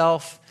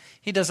himself.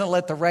 He doesn't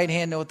let the right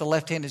hand know what the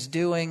left hand is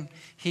doing.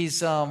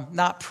 He's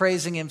not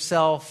praising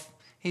himself.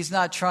 He's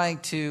not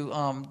trying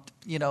to,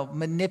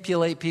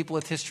 manipulate people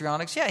with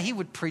histrionics. Yeah, he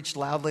would preach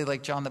loudly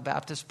like John the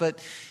Baptist, but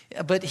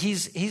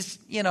he's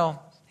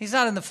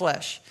not in the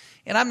flesh.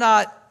 And I'm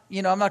not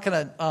going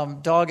to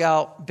dog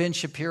out Ben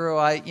Shapiro.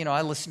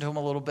 I listen to him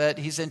a little bit.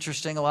 He's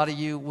interesting. A lot of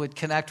you would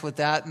connect with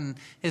that and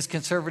his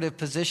conservative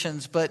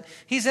positions, but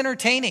he's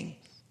entertaining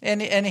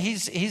and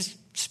he's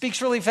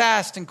speaks really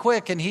fast and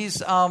quick, and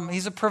he's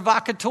a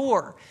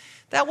provocateur.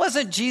 That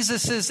wasn't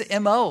Jesus's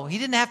MO. He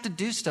didn't have to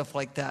do stuff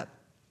like that.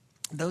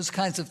 Those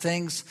kinds of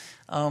things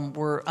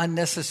were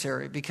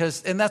unnecessary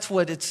and that's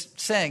what it's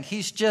saying.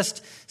 He's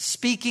just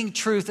speaking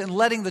truth and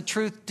letting the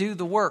truth do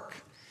the work.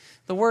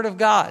 The Word of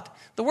God.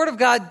 The Word of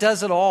God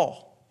does it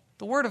all.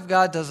 The Word of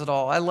God does it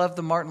all. I love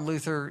the Martin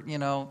Luther,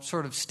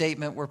 sort of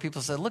statement where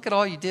people said, look at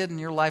all you did in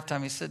your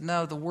lifetime. He said,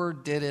 no, the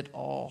Word did it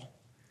all.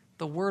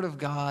 The Word of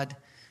God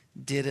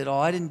did it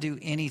all. I didn't do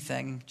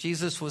anything.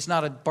 Jesus was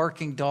not a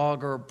barking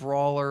dog or a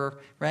brawler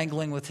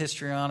wrangling with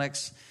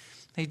histrionics.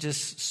 He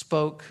just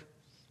spoke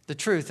the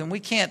truth. And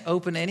we can't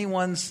open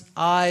anyone's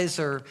eyes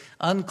or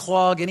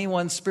unclog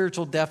anyone's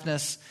spiritual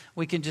deafness.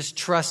 We can just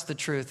trust the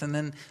truth. And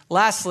then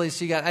lastly,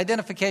 so you got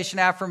identification,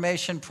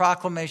 affirmation,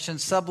 proclamation,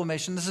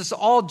 sublimation. This is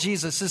all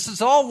Jesus. This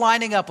is all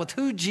lining up with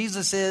who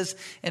Jesus is.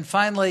 And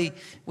finally,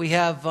 we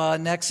have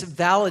next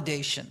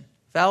validation.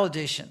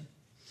 Validation.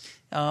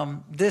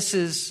 This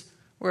is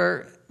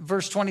where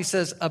verse 20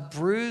 says, a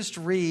bruised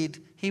reed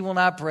he will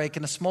not break,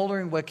 and a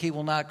smoldering wick he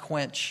will not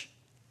quench.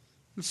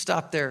 Let's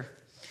stop there.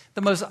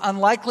 The most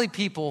unlikely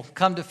people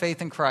come to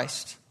faith in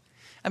Christ.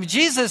 I mean,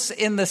 Jesus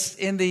in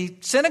the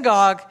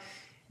synagogue,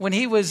 when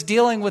he was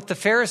dealing with the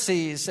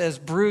Pharisees as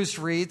bruised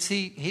reeds,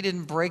 he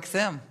didn't break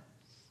them.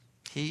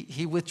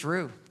 He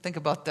withdrew. Think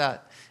about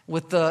that.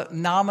 With the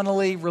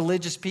nominally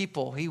religious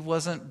people, he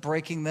wasn't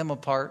breaking them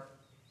apart.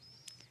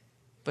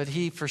 But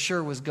he for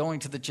sure was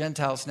going to the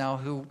Gentiles now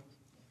who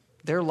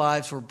their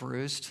lives were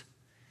bruised.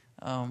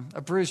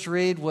 A bruised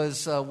reed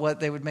was what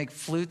they would make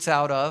flutes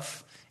out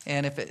of.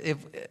 And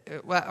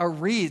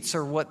reeds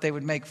are what they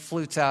would make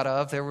flutes out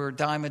of. There were a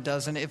dime a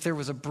dozen. If there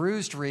was a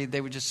bruised reed, they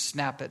would just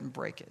snap it and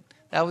break it.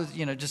 That was,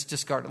 just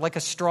discard it. Like a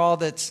straw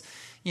that's,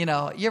 you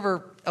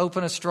ever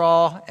open a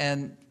straw,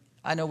 and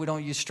I know we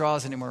don't use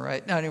straws anymore,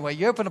 right? No, anyway,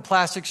 you open a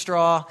plastic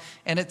straw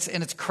and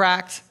it's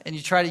cracked, and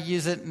you try to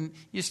use it and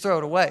you just throw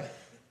it away.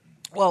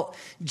 Well,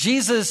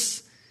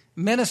 Jesus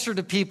minister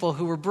to people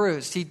who were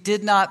bruised. He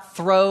did not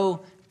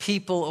throw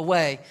people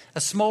away.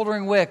 A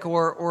smoldering wick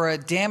or a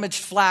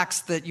damaged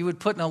flax that you would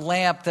put in a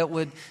lamp that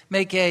would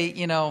make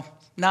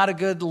not a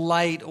good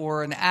light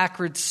or an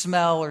acrid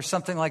smell or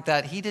something like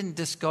that. He didn't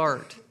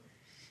discard.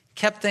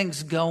 Kept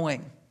things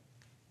going.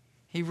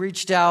 He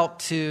reached out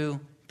to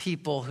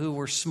people who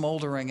were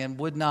smoldering and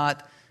would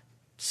not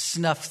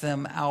snuff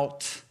them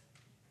out.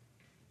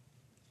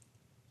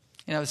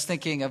 I was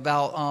thinking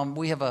about,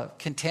 we have a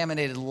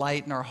contaminated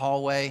light in our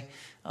hallway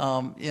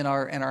in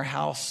our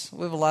house.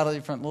 We have a lot of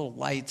different little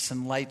lights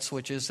and light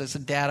switches. As a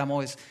dad, I'm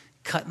always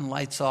cutting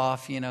lights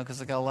off,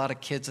 because I got a lot of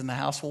kids in the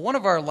house. Well, one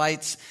of our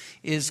lights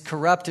is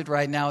corrupted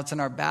right now. It's in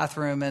our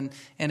bathroom, and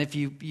if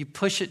you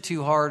push it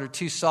too hard or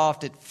too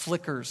soft, it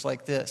flickers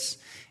like this.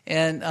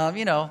 And,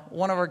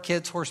 one of our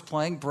kids, horse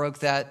playing, broke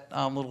that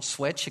little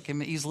switch. It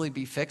can easily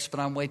be fixed, but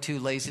I'm way too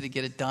lazy to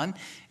get it done.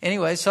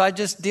 Anyway, so I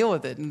just deal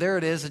with it. And there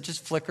it is. It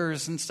just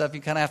flickers and stuff.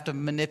 You kind of have to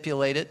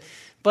manipulate it.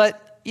 But,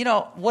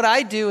 what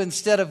I do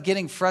instead of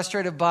getting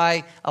frustrated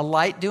by a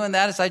light doing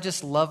that is I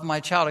just love my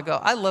child. I go,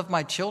 I love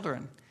my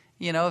children.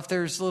 If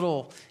there's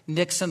little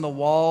nicks in the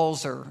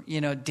walls or,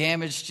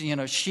 damaged,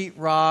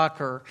 sheetrock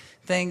or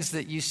things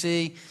that you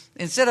see,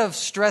 instead of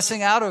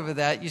stressing out over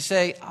that, you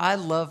say, I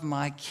love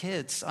my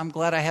kids. I'm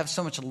glad I have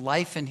so much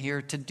life in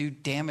here to do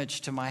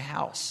damage to my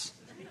house.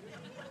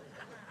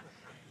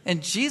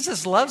 And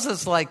Jesus loves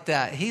us like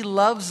that. He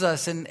loves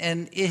us.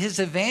 And his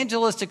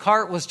evangelistic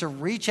heart was to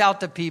reach out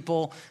to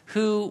people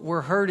who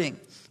were hurting.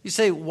 You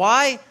say,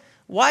 why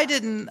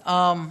didn't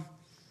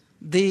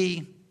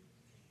the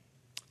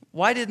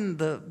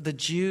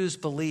Jews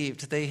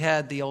believe? They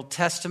had the Old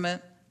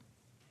Testament.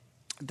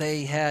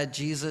 They had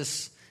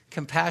Jesus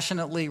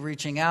compassionately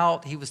reaching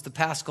out. He was the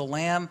Paschal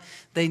Lamb.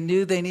 They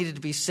knew they needed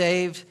to be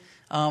saved.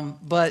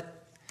 But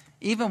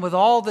even with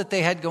all that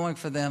they had going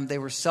for them, they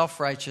were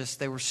self-righteous.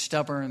 They were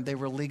stubborn. They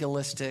were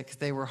legalistic.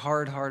 They were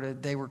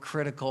hard-hearted. They were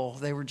critical.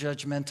 They were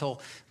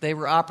judgmental. They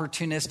were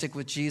opportunistic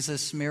with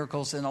Jesus'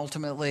 miracles. And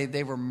ultimately,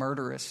 they were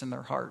murderous in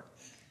their heart.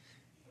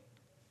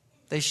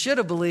 They should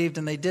have believed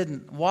and they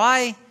didn't.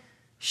 Why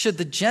should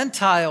the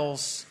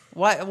Gentiles...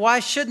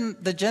 Why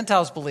shouldn't the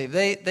Gentiles believe?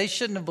 They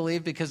shouldn't have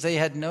believed because they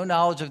had no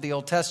knowledge of the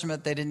Old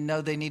Testament. They didn't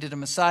know they needed a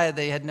Messiah.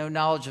 They had no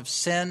knowledge of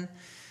sin.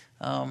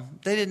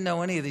 They didn't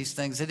know any of these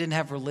things. They didn't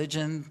have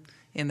religion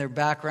in their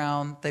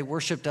background. They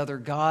worshiped other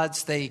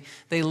gods. They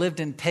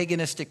lived in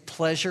paganistic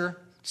pleasure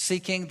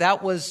seeking.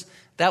 That was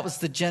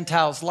the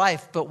Gentiles'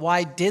 life. But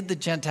why did the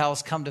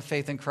Gentiles come to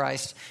faith in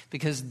Christ?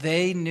 Because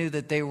they knew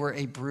that they were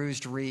a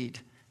bruised reed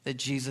that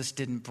Jesus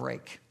didn't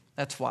break.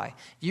 That's why.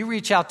 You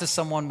reach out to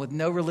someone with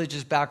no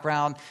religious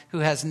background who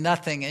has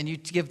nothing, and you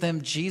give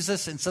them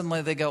Jesus, and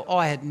suddenly they go,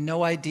 I had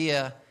no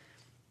idea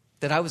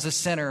that I was a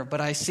sinner,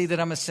 but I see that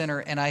I'm a sinner,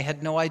 and I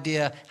had no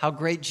idea how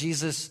great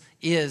Jesus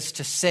is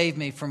to save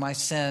me from my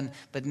sin,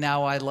 but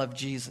now I love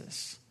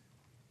Jesus.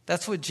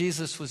 That's what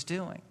Jesus was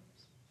doing.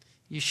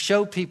 You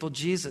show people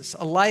Jesus.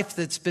 A life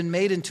that's been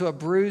made into a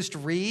bruised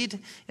reed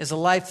is a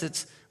life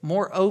that's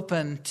more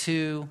open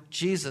to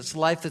Jesus.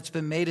 Life that's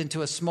been made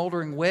into a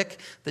smoldering wick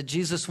that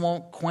Jesus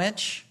won't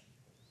quench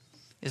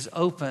is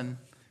open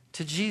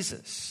to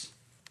Jesus.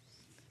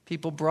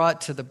 People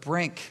brought to the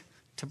brink,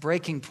 to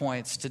breaking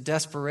points, to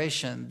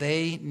desperation.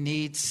 They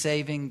need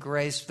saving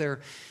grace.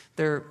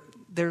 They're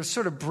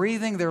sort of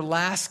breathing their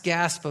last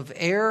gasp of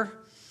air,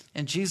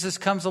 and Jesus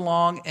comes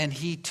along and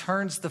he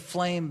turns the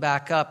flame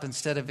back up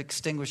instead of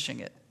extinguishing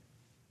it.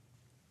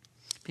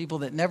 People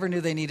that never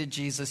knew they needed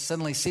Jesus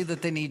suddenly see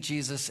that they need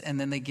Jesus, and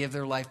then they give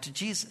their life to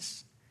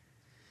Jesus.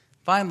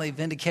 Finally,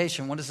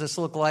 vindication. What does this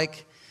look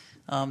like?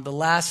 The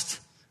last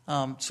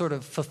sort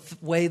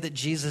of way that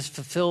Jesus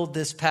fulfilled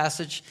this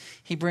passage,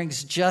 he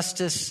brings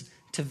justice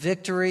to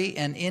victory,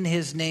 and in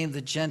his name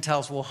the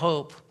Gentiles will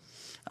hope.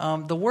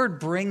 The word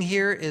bring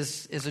here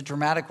is a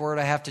dramatic word.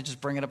 I have to just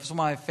bring it up. It's one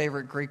of my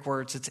favorite Greek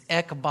words. It's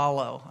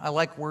ekbalo. I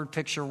like word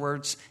picture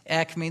words.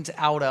 Ek means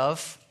out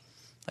of,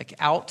 like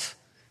out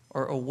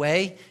or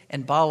away,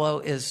 and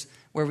balo is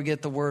where we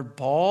get the word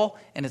ball,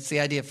 and it's the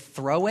idea of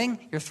throwing.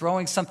 You're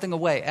throwing something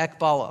away.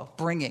 Ekbalo,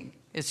 bringing.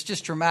 It's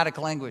just dramatic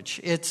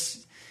language.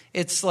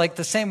 It's like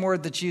the same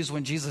word that's used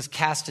when Jesus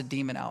cast a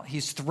demon out.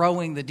 He's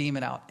throwing the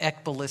demon out,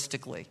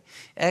 ekballistically.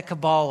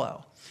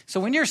 Ekbalo.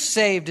 So when you're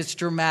saved, it's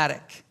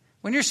dramatic.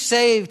 When you're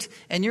saved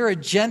and you're a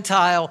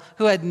Gentile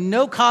who had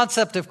no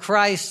concept of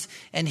Christ,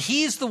 and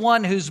he's the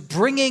one who's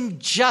bringing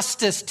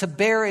justice to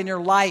bear in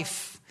your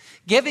life,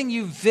 giving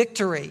you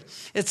victory.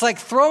 It's like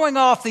throwing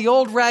off the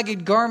old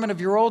ragged garment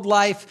of your old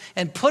life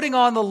and putting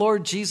on the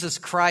Lord Jesus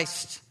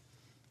Christ.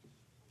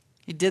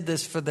 He did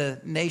this for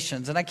the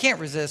nations. And I can't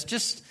resist.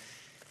 Just,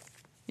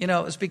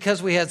 it's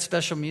because we had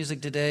special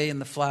music today and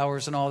the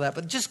flowers and all that.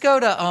 But just go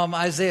to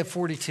Isaiah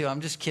 42.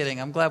 I'm just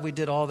kidding. I'm glad we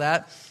did all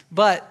that.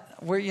 But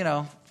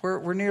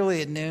we're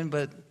nearly at noon,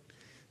 but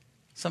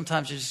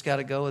sometimes you just got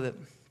to go with it.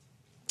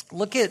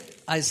 Look at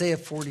Isaiah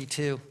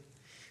 42,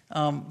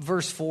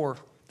 verse 4.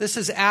 This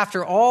is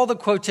after all the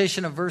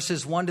quotation of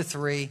verses 1 to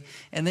 3,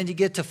 and then you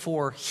get to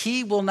 4.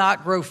 He will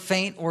not grow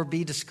faint or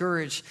be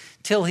discouraged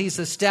till he's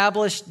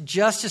established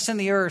justice in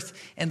the earth,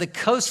 and the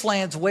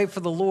coastlands wait for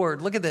the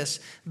Lord. Look at this.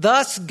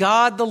 Thus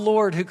God the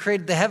Lord, who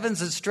created the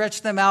heavens and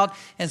stretched them out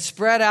and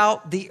spread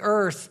out the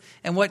earth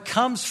and what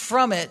comes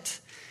from it,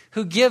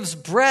 who gives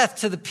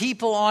breath to the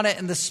people on it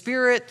and the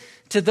spirit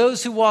to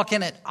those who walk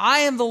in it.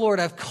 I am the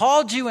Lord. I've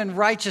called you in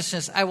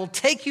righteousness. I will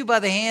take you by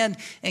the hand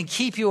and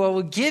keep you. I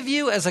will give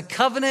you as a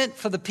covenant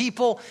for the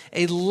people,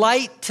 a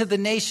light to the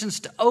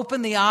nations, to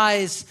open the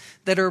eyes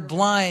that are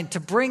blind, to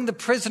bring the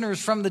prisoners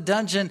from the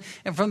dungeon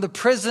and from the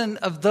prison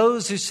of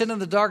those who sit in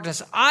the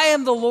darkness. I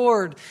am the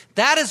Lord.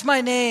 That is my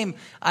name.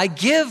 I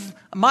give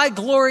my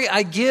glory.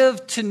 I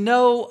give to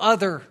no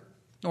other,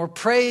 nor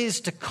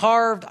praise to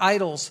carved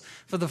idols.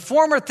 For the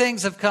former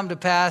things have come to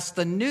pass,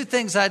 the new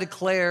things I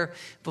declare,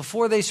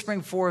 before they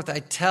spring forth, I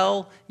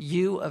tell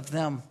you of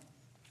them.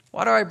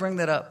 Why do I bring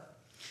that up?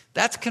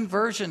 That's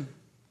conversion.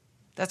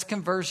 That's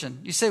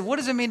conversion. You say, what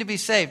does it mean to be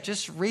saved?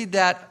 Just read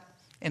that,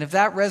 and if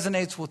that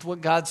resonates with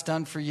what God's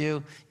done for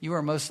you, you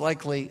are most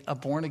likely a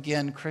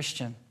born-again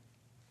Christian.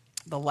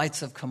 The lights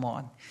have come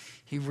on.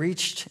 He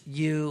reached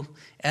you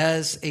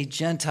as a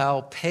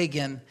Gentile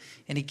pagan,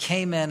 and he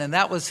came in, and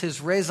that was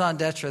his raison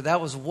d'etre.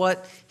 That was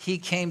what he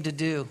came to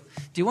do.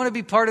 Do you want to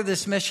be part of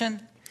this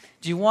mission?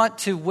 Do you want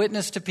to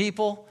witness to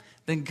people?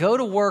 Then go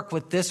to work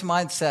with this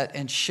mindset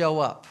and show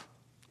up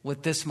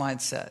with this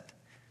mindset.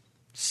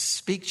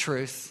 Speak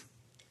truth.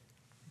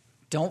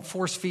 Don't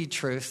force feed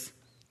truth.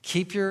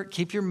 Keep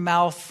your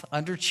mouth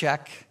under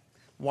check.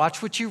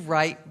 Watch what you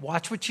write.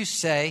 Watch what you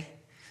say.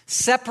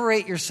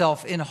 Separate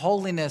yourself in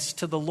holiness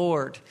to the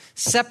Lord.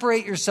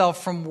 Separate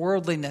yourself from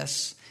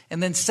worldliness.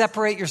 And then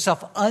separate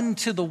yourself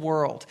unto the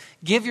world.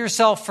 Give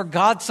yourself, for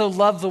God so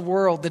loved the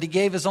world that he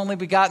gave his only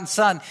begotten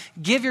Son.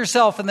 Give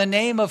yourself in the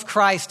name of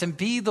Christ and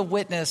be the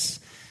witness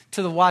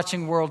to the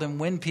watching world and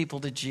win people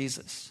to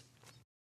Jesus.